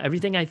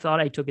everything I thought,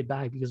 I took it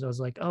back because I was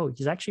like, oh,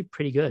 he's actually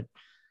pretty good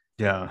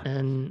Yeah.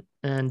 and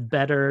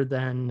better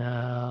than.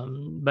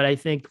 But I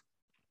think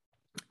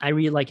I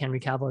really like Henry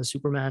Cavill as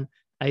Superman.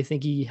 I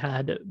think he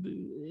had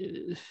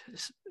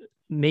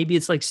maybe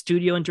it's like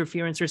studio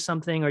interference or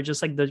something, or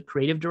just like the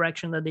creative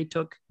direction that they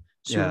took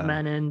Yeah.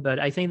 Superman in. But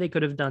I think they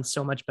could have done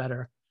so much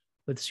better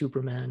with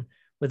Superman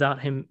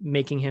without him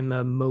making him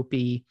a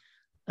mopey,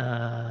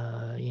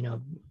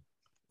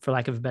 for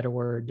lack of a better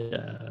word,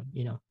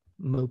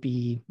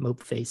 mopey,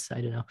 mope face.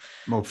 I don't know.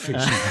 Mo Uh,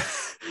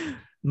 face, yeah.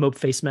 mope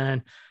face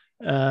man,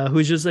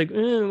 who's just like,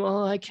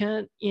 well, I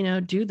can't,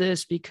 do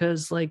this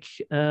because like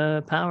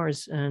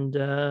powers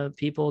and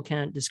people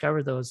can't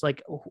discover those.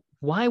 Like,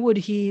 why would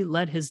he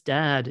let his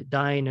dad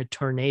die in a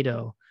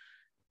tornado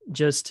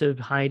just to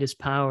hide his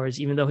powers,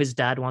 even though his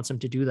dad wants him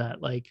to do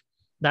that? Like,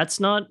 that's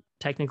not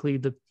technically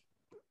the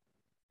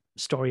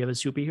story of a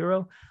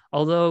superhero.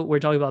 Although we're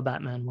talking about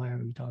Batman, why are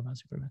we talking about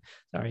Superman?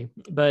 Sorry,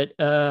 but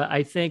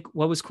I think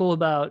what was cool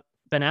about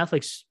Ben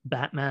Affleck's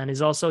Batman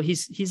is also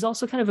he's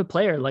also kind of a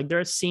player. Like there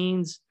are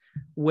scenes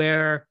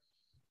where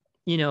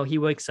he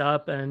wakes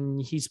up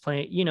and he's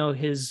playing.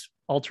 His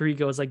alter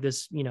ego is like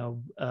this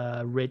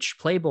rich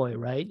playboy,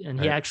 right? And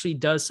he Right. actually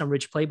does some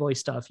rich playboy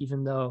stuff,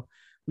 even though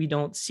we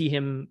don't see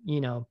him. We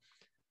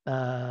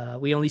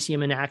only see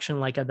him in action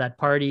like at that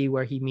party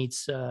where he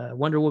meets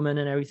Wonder Woman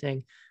and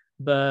everything.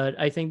 But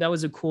I think that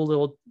was a cool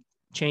little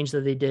change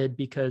that they did,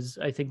 because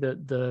I think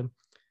that the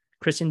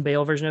Christian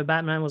Bale version of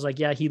Batman was like,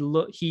 yeah,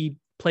 he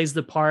plays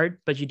the part,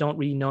 but you don't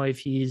really know if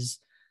he's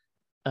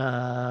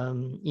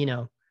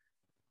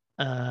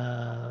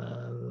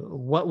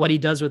what he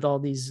does with all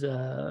these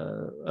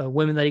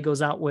women that he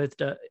goes out with,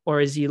 or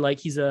is he like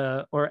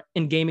or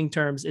in gaming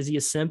terms, is he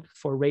a simp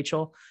for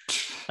Rachel?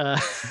 Uh,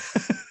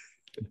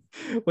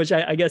 which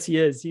I guess he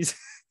is.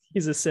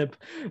 He's a simp,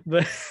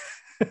 but.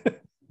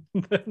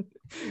 but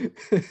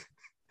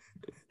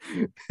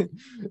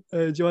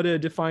do you want to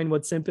define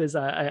what simp is?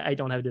 I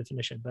don't have a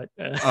definition, but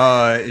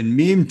In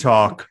meme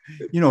talk,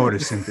 you know what a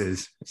simp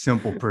is.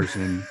 Simple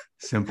person,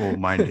 simple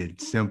minded,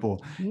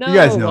 simple. You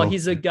guys no. Well, know.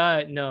 he's a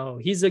guy. No,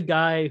 he's a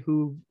guy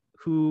who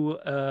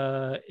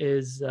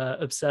is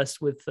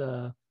obsessed with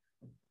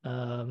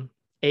um,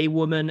 a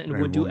woman and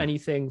Right, would do woman.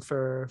 anything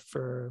for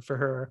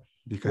her.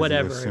 because he's a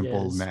whatever it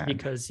simple is, man.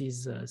 because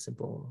he's a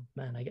simple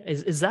man. I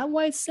guess. Is that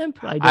why it's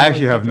simp? I don't I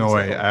actually know have no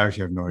simple. idea. I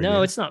actually have no idea.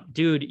 No, it's not,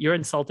 dude. You're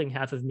insulting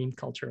half of meme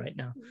culture right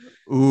now.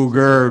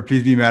 Ooger,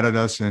 please be mad at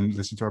us and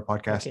listen to our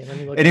podcast. Okay, let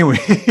me look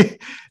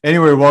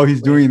Anyway, while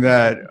he's doing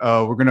that,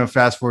 we're gonna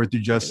fast forward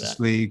through Justice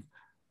League.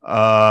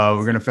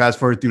 We're gonna fast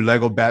forward through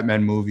Lego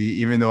Batman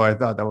movie, even though I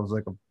thought that was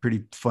like a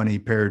pretty funny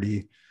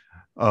parody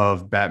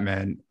of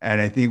Batman. And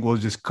I think we'll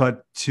just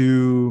cut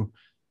to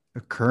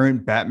the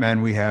current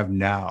Batman we have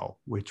now,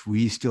 which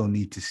we still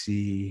need to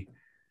see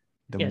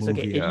the movie.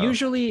 Okay. It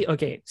usually,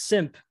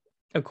 simp,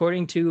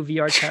 according to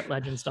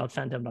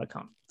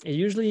vrchatlegends.fandom.com,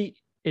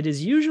 it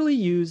is usually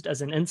used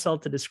as an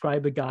insult to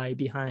describe a guy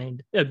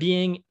behind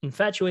being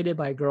infatuated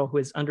by a girl who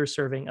is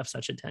underserving of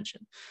such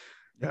attention.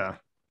 Yeah.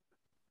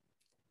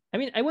 I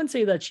mean, I wouldn't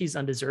say that she's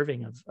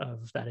undeserving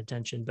of that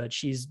attention, but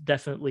she's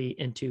definitely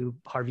into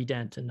Harvey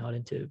Dent and not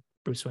into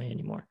Bruce Wayne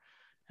anymore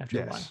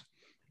after a while,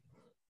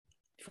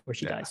 before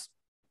she dies.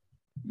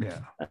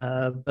 Yeah.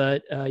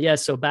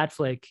 So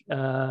Batfleck,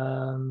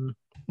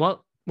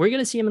 well, we're going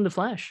to see him in The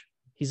Flash.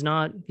 He's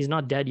not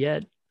dead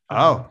yet.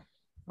 Oh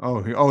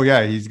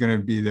yeah, he's gonna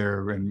be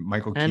there, and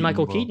Michael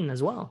Keaton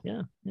as well.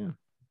 Yeah.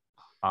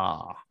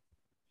 All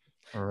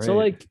right. So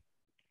like,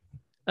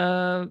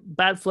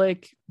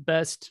 Batfleck,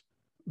 best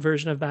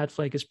version of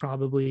Batfleck is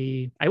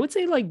probably, I would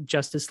say, like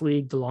Justice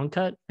League, the long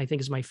cut. I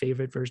think is my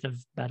favorite version of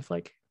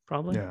Batfleck,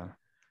 probably.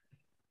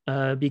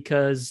 Yeah.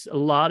 Because a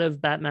lot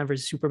of Batman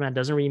versus Superman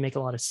doesn't really make a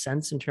lot of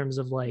sense in terms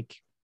of like,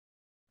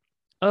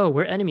 oh,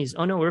 we're enemies.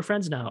 Oh no, we're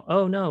friends now.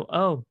 Oh no.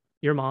 Oh,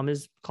 your mom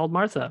is called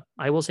Martha.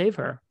 I will save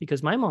her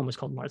because my mom was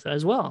called Martha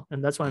as well.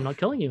 And that's why I'm not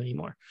killing you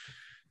anymore.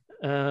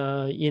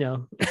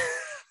 You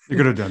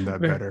could have done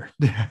that better.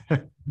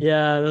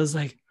 Yeah. It was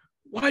like,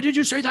 why did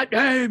you say that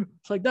name?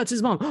 It's like, that's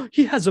his mom.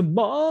 He has a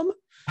mom.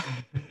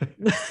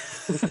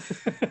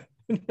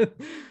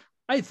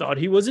 I thought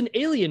he was an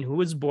alien who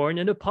was born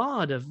in a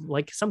pod of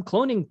like some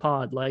cloning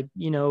pod, like,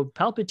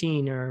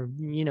 Palpatine or,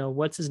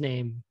 what's his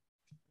name?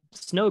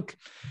 Snoke.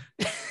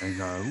 My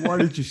God, why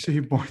did you say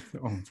Martha?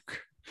 Oh,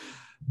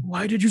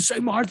 why did you say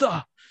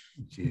Martha?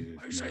 Jesus,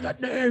 why say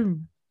that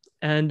name?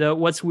 And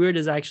what's weird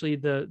is actually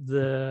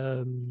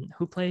the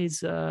who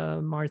plays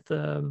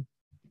Martha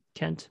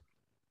Kent.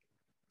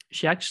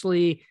 She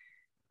actually,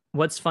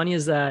 what's funny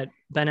is that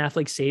Ben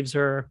Affleck saves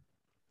her,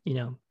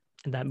 in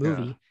that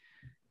movie. Yeah.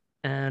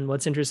 And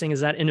what's interesting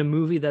is that in a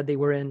movie that they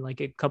were in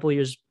like a couple of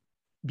years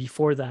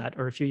before that,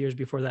 or a few years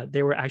before that,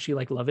 they were actually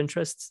like love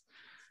interests.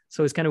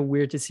 So it's kind of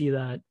weird to see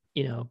that,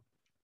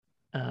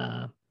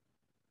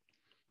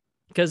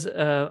 because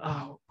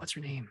what's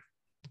her name?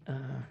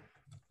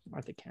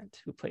 Martha Kent,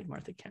 who played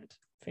Martha Kent,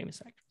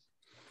 famous actress.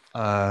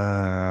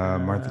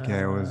 Martha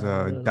Kent was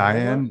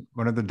Diane,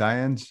 one of the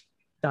Dianes.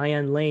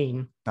 Diane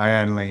Lane,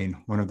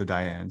 one of the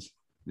Dianes.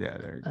 Yeah,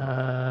 there you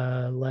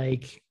go.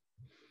 Like,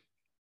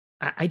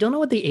 I don't know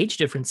what the age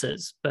difference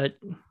is, but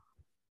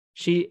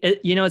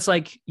it's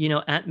like,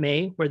 Aunt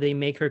May, where they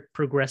make her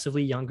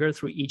progressively younger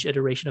through each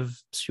iteration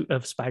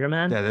of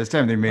Spider-Man. Yeah, this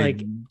time they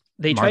made like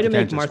they try to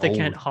make Martha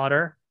Kent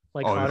hotter.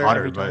 Like hotter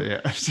every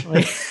time.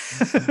 But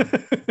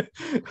yeah.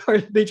 Or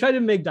they try to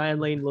make Diane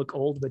Lane look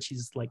old, but she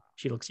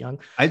looks young.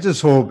 I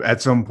just hope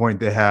at some point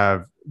they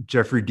have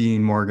Jeffrey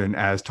Dean Morgan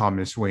as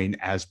Thomas Wayne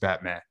as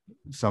Batman.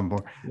 Some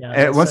point.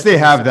 Yeah, once they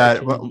have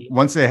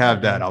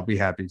that, I'll be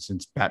happy,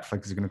 since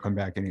Batfleck is going to come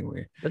back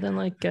anyway. But then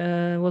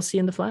we'll see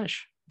in the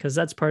Flash, because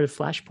that's part of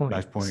Flashpoint.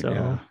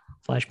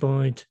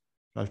 Flashpoint.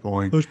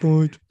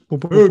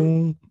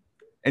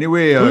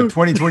 Anyway,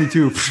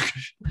 2022.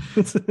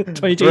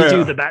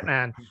 2022, the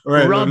Batman.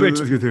 Right, Robert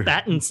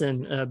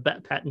Pattinson.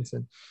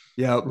 Pattinson.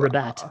 Yeah.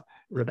 Rabat.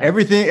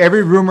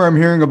 Every rumor I'm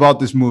hearing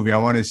about this movie, I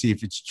want to see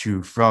if it's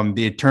true. From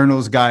the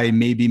Eternals guy,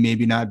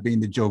 maybe not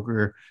being the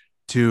Joker,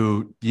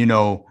 to,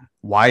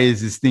 why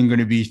is this thing going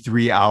to be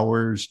 3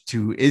 hours,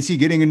 to is he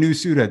getting a new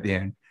suit at the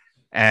end?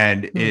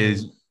 And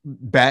is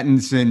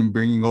Pattinson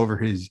bringing over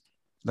his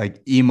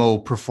like emo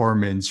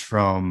performance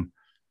from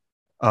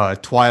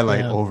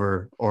Twilight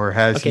over, or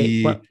has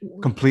he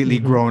completely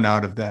grown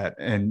out of that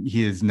and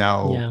he is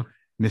now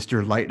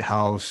Mr.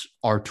 Lighthouse,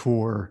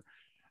 Arthur?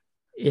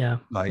 Yeah.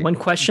 Like, one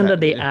question that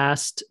they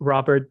asked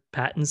Robert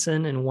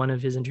Pattinson in one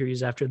of his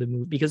interviews after the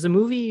movie, because the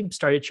movie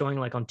started showing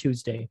like on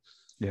Tuesday.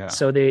 Yeah.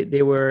 So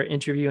they were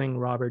interviewing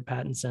Robert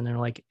Pattinson and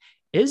like,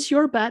 is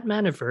your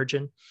Batman a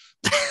virgin?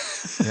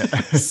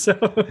 So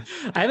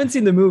I haven't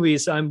seen the movie,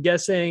 so I'm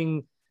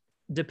guessing,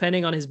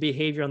 depending on his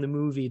behavior on the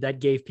movie, that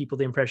gave people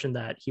the impression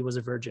that he was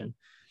a virgin.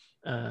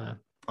 I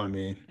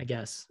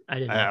guess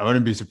I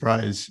wouldn't be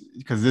surprised,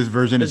 because this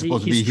version is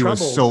supposed to be, he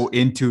was so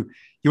into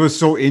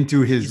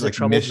his like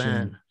mission,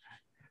 man.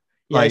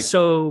 Yeah, like,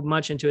 so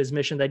much into his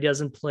mission that he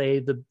doesn't play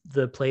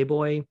the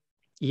Playboy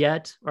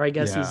yet, or I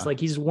guess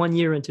he's 1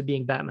 year into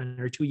being Batman,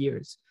 or 2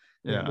 years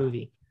in the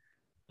movie.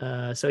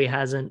 So he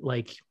hasn't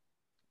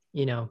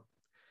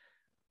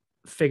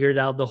figured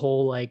out the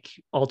whole like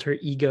alter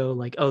ego,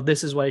 like, oh,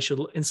 this is what I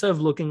should, instead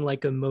of looking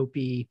like a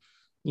mopey,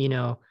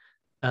 emo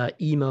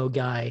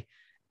guy,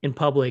 in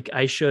public,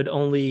 I should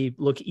only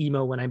look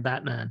emo when I'm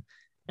Batman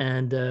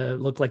and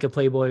look like a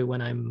playboy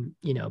when I'm,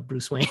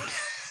 Bruce Wayne.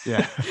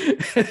 Yeah.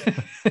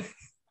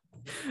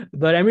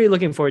 But I'm really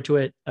looking forward to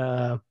it.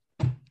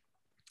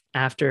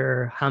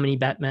 After how many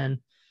Batmans,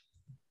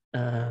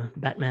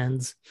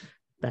 Batman,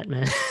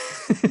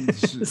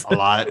 A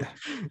lot.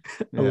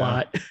 a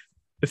lot,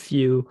 a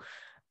few,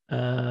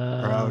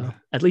 Proud.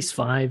 at least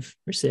 5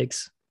 or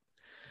 6.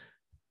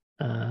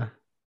 I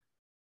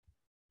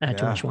had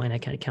too much wine. I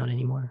can't count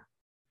anymore.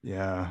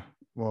 Yeah.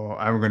 Well,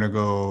 I'm gonna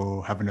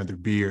go have another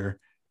beer,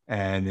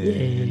 and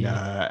then,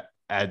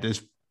 at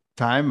this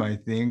time, I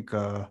think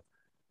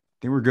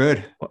we're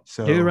good.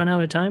 So, do we run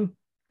out of time?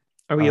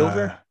 Are we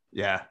over?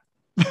 Yeah.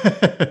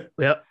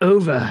 We're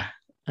over.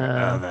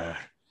 Over.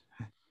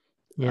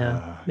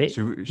 Yeah.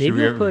 Should maybe we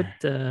we'll ever... put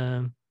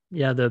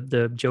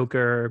the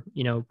Joker,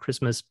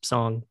 Christmas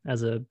song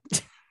as a.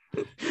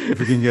 If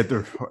we can get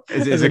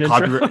is it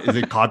copyright? Is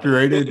it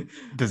copyrighted?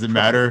 Does it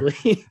matter?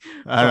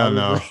 I don't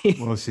know.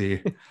 We'll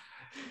see.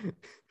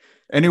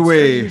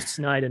 Anyway,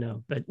 no, I don't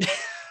know, but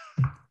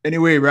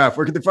anyway, Raph,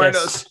 where can they find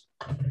us?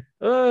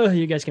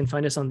 You guys can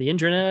find us on the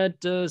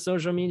internet,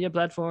 social media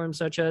platforms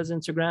such as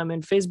Instagram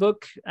and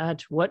Facebook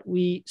at What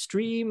We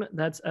Stream.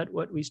 That's at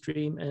What We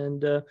Stream,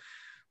 and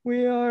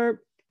we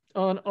are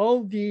on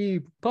all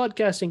the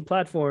podcasting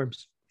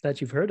platforms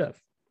that you've heard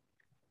of,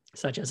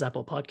 such as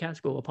Apple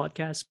Podcasts, Google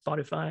Podcasts,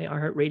 Spotify,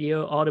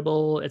 iHeartRadio,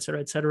 Audible,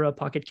 etc.,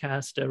 Pocket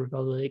Cast,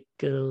 Republic,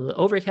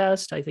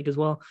 Overcast, I think as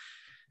well.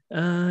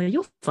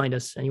 You'll find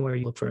us anywhere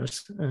you look for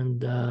us.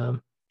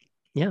 And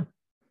yeah.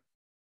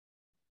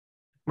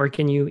 Where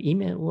can you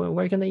email?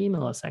 Where can they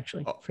email us,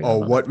 actually?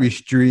 What we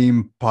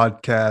stream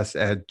podcast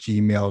at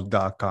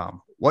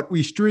gmail.com. What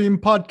we stream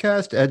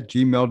podcast at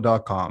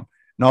gmail.com.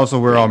 And also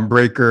we're on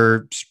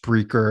Breaker,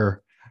 Spreaker,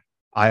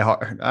 I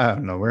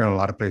don't know. We're in a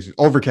lot of places.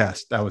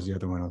 Overcast. That was the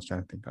other one I was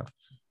trying to think of.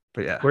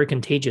 But yeah. We're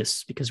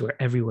contagious because we're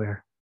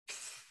everywhere.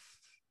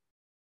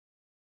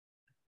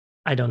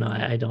 I don't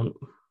know.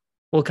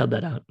 We'll cut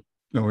that out.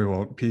 No, we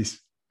won't.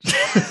 Peace.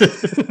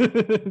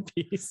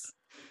 Peace.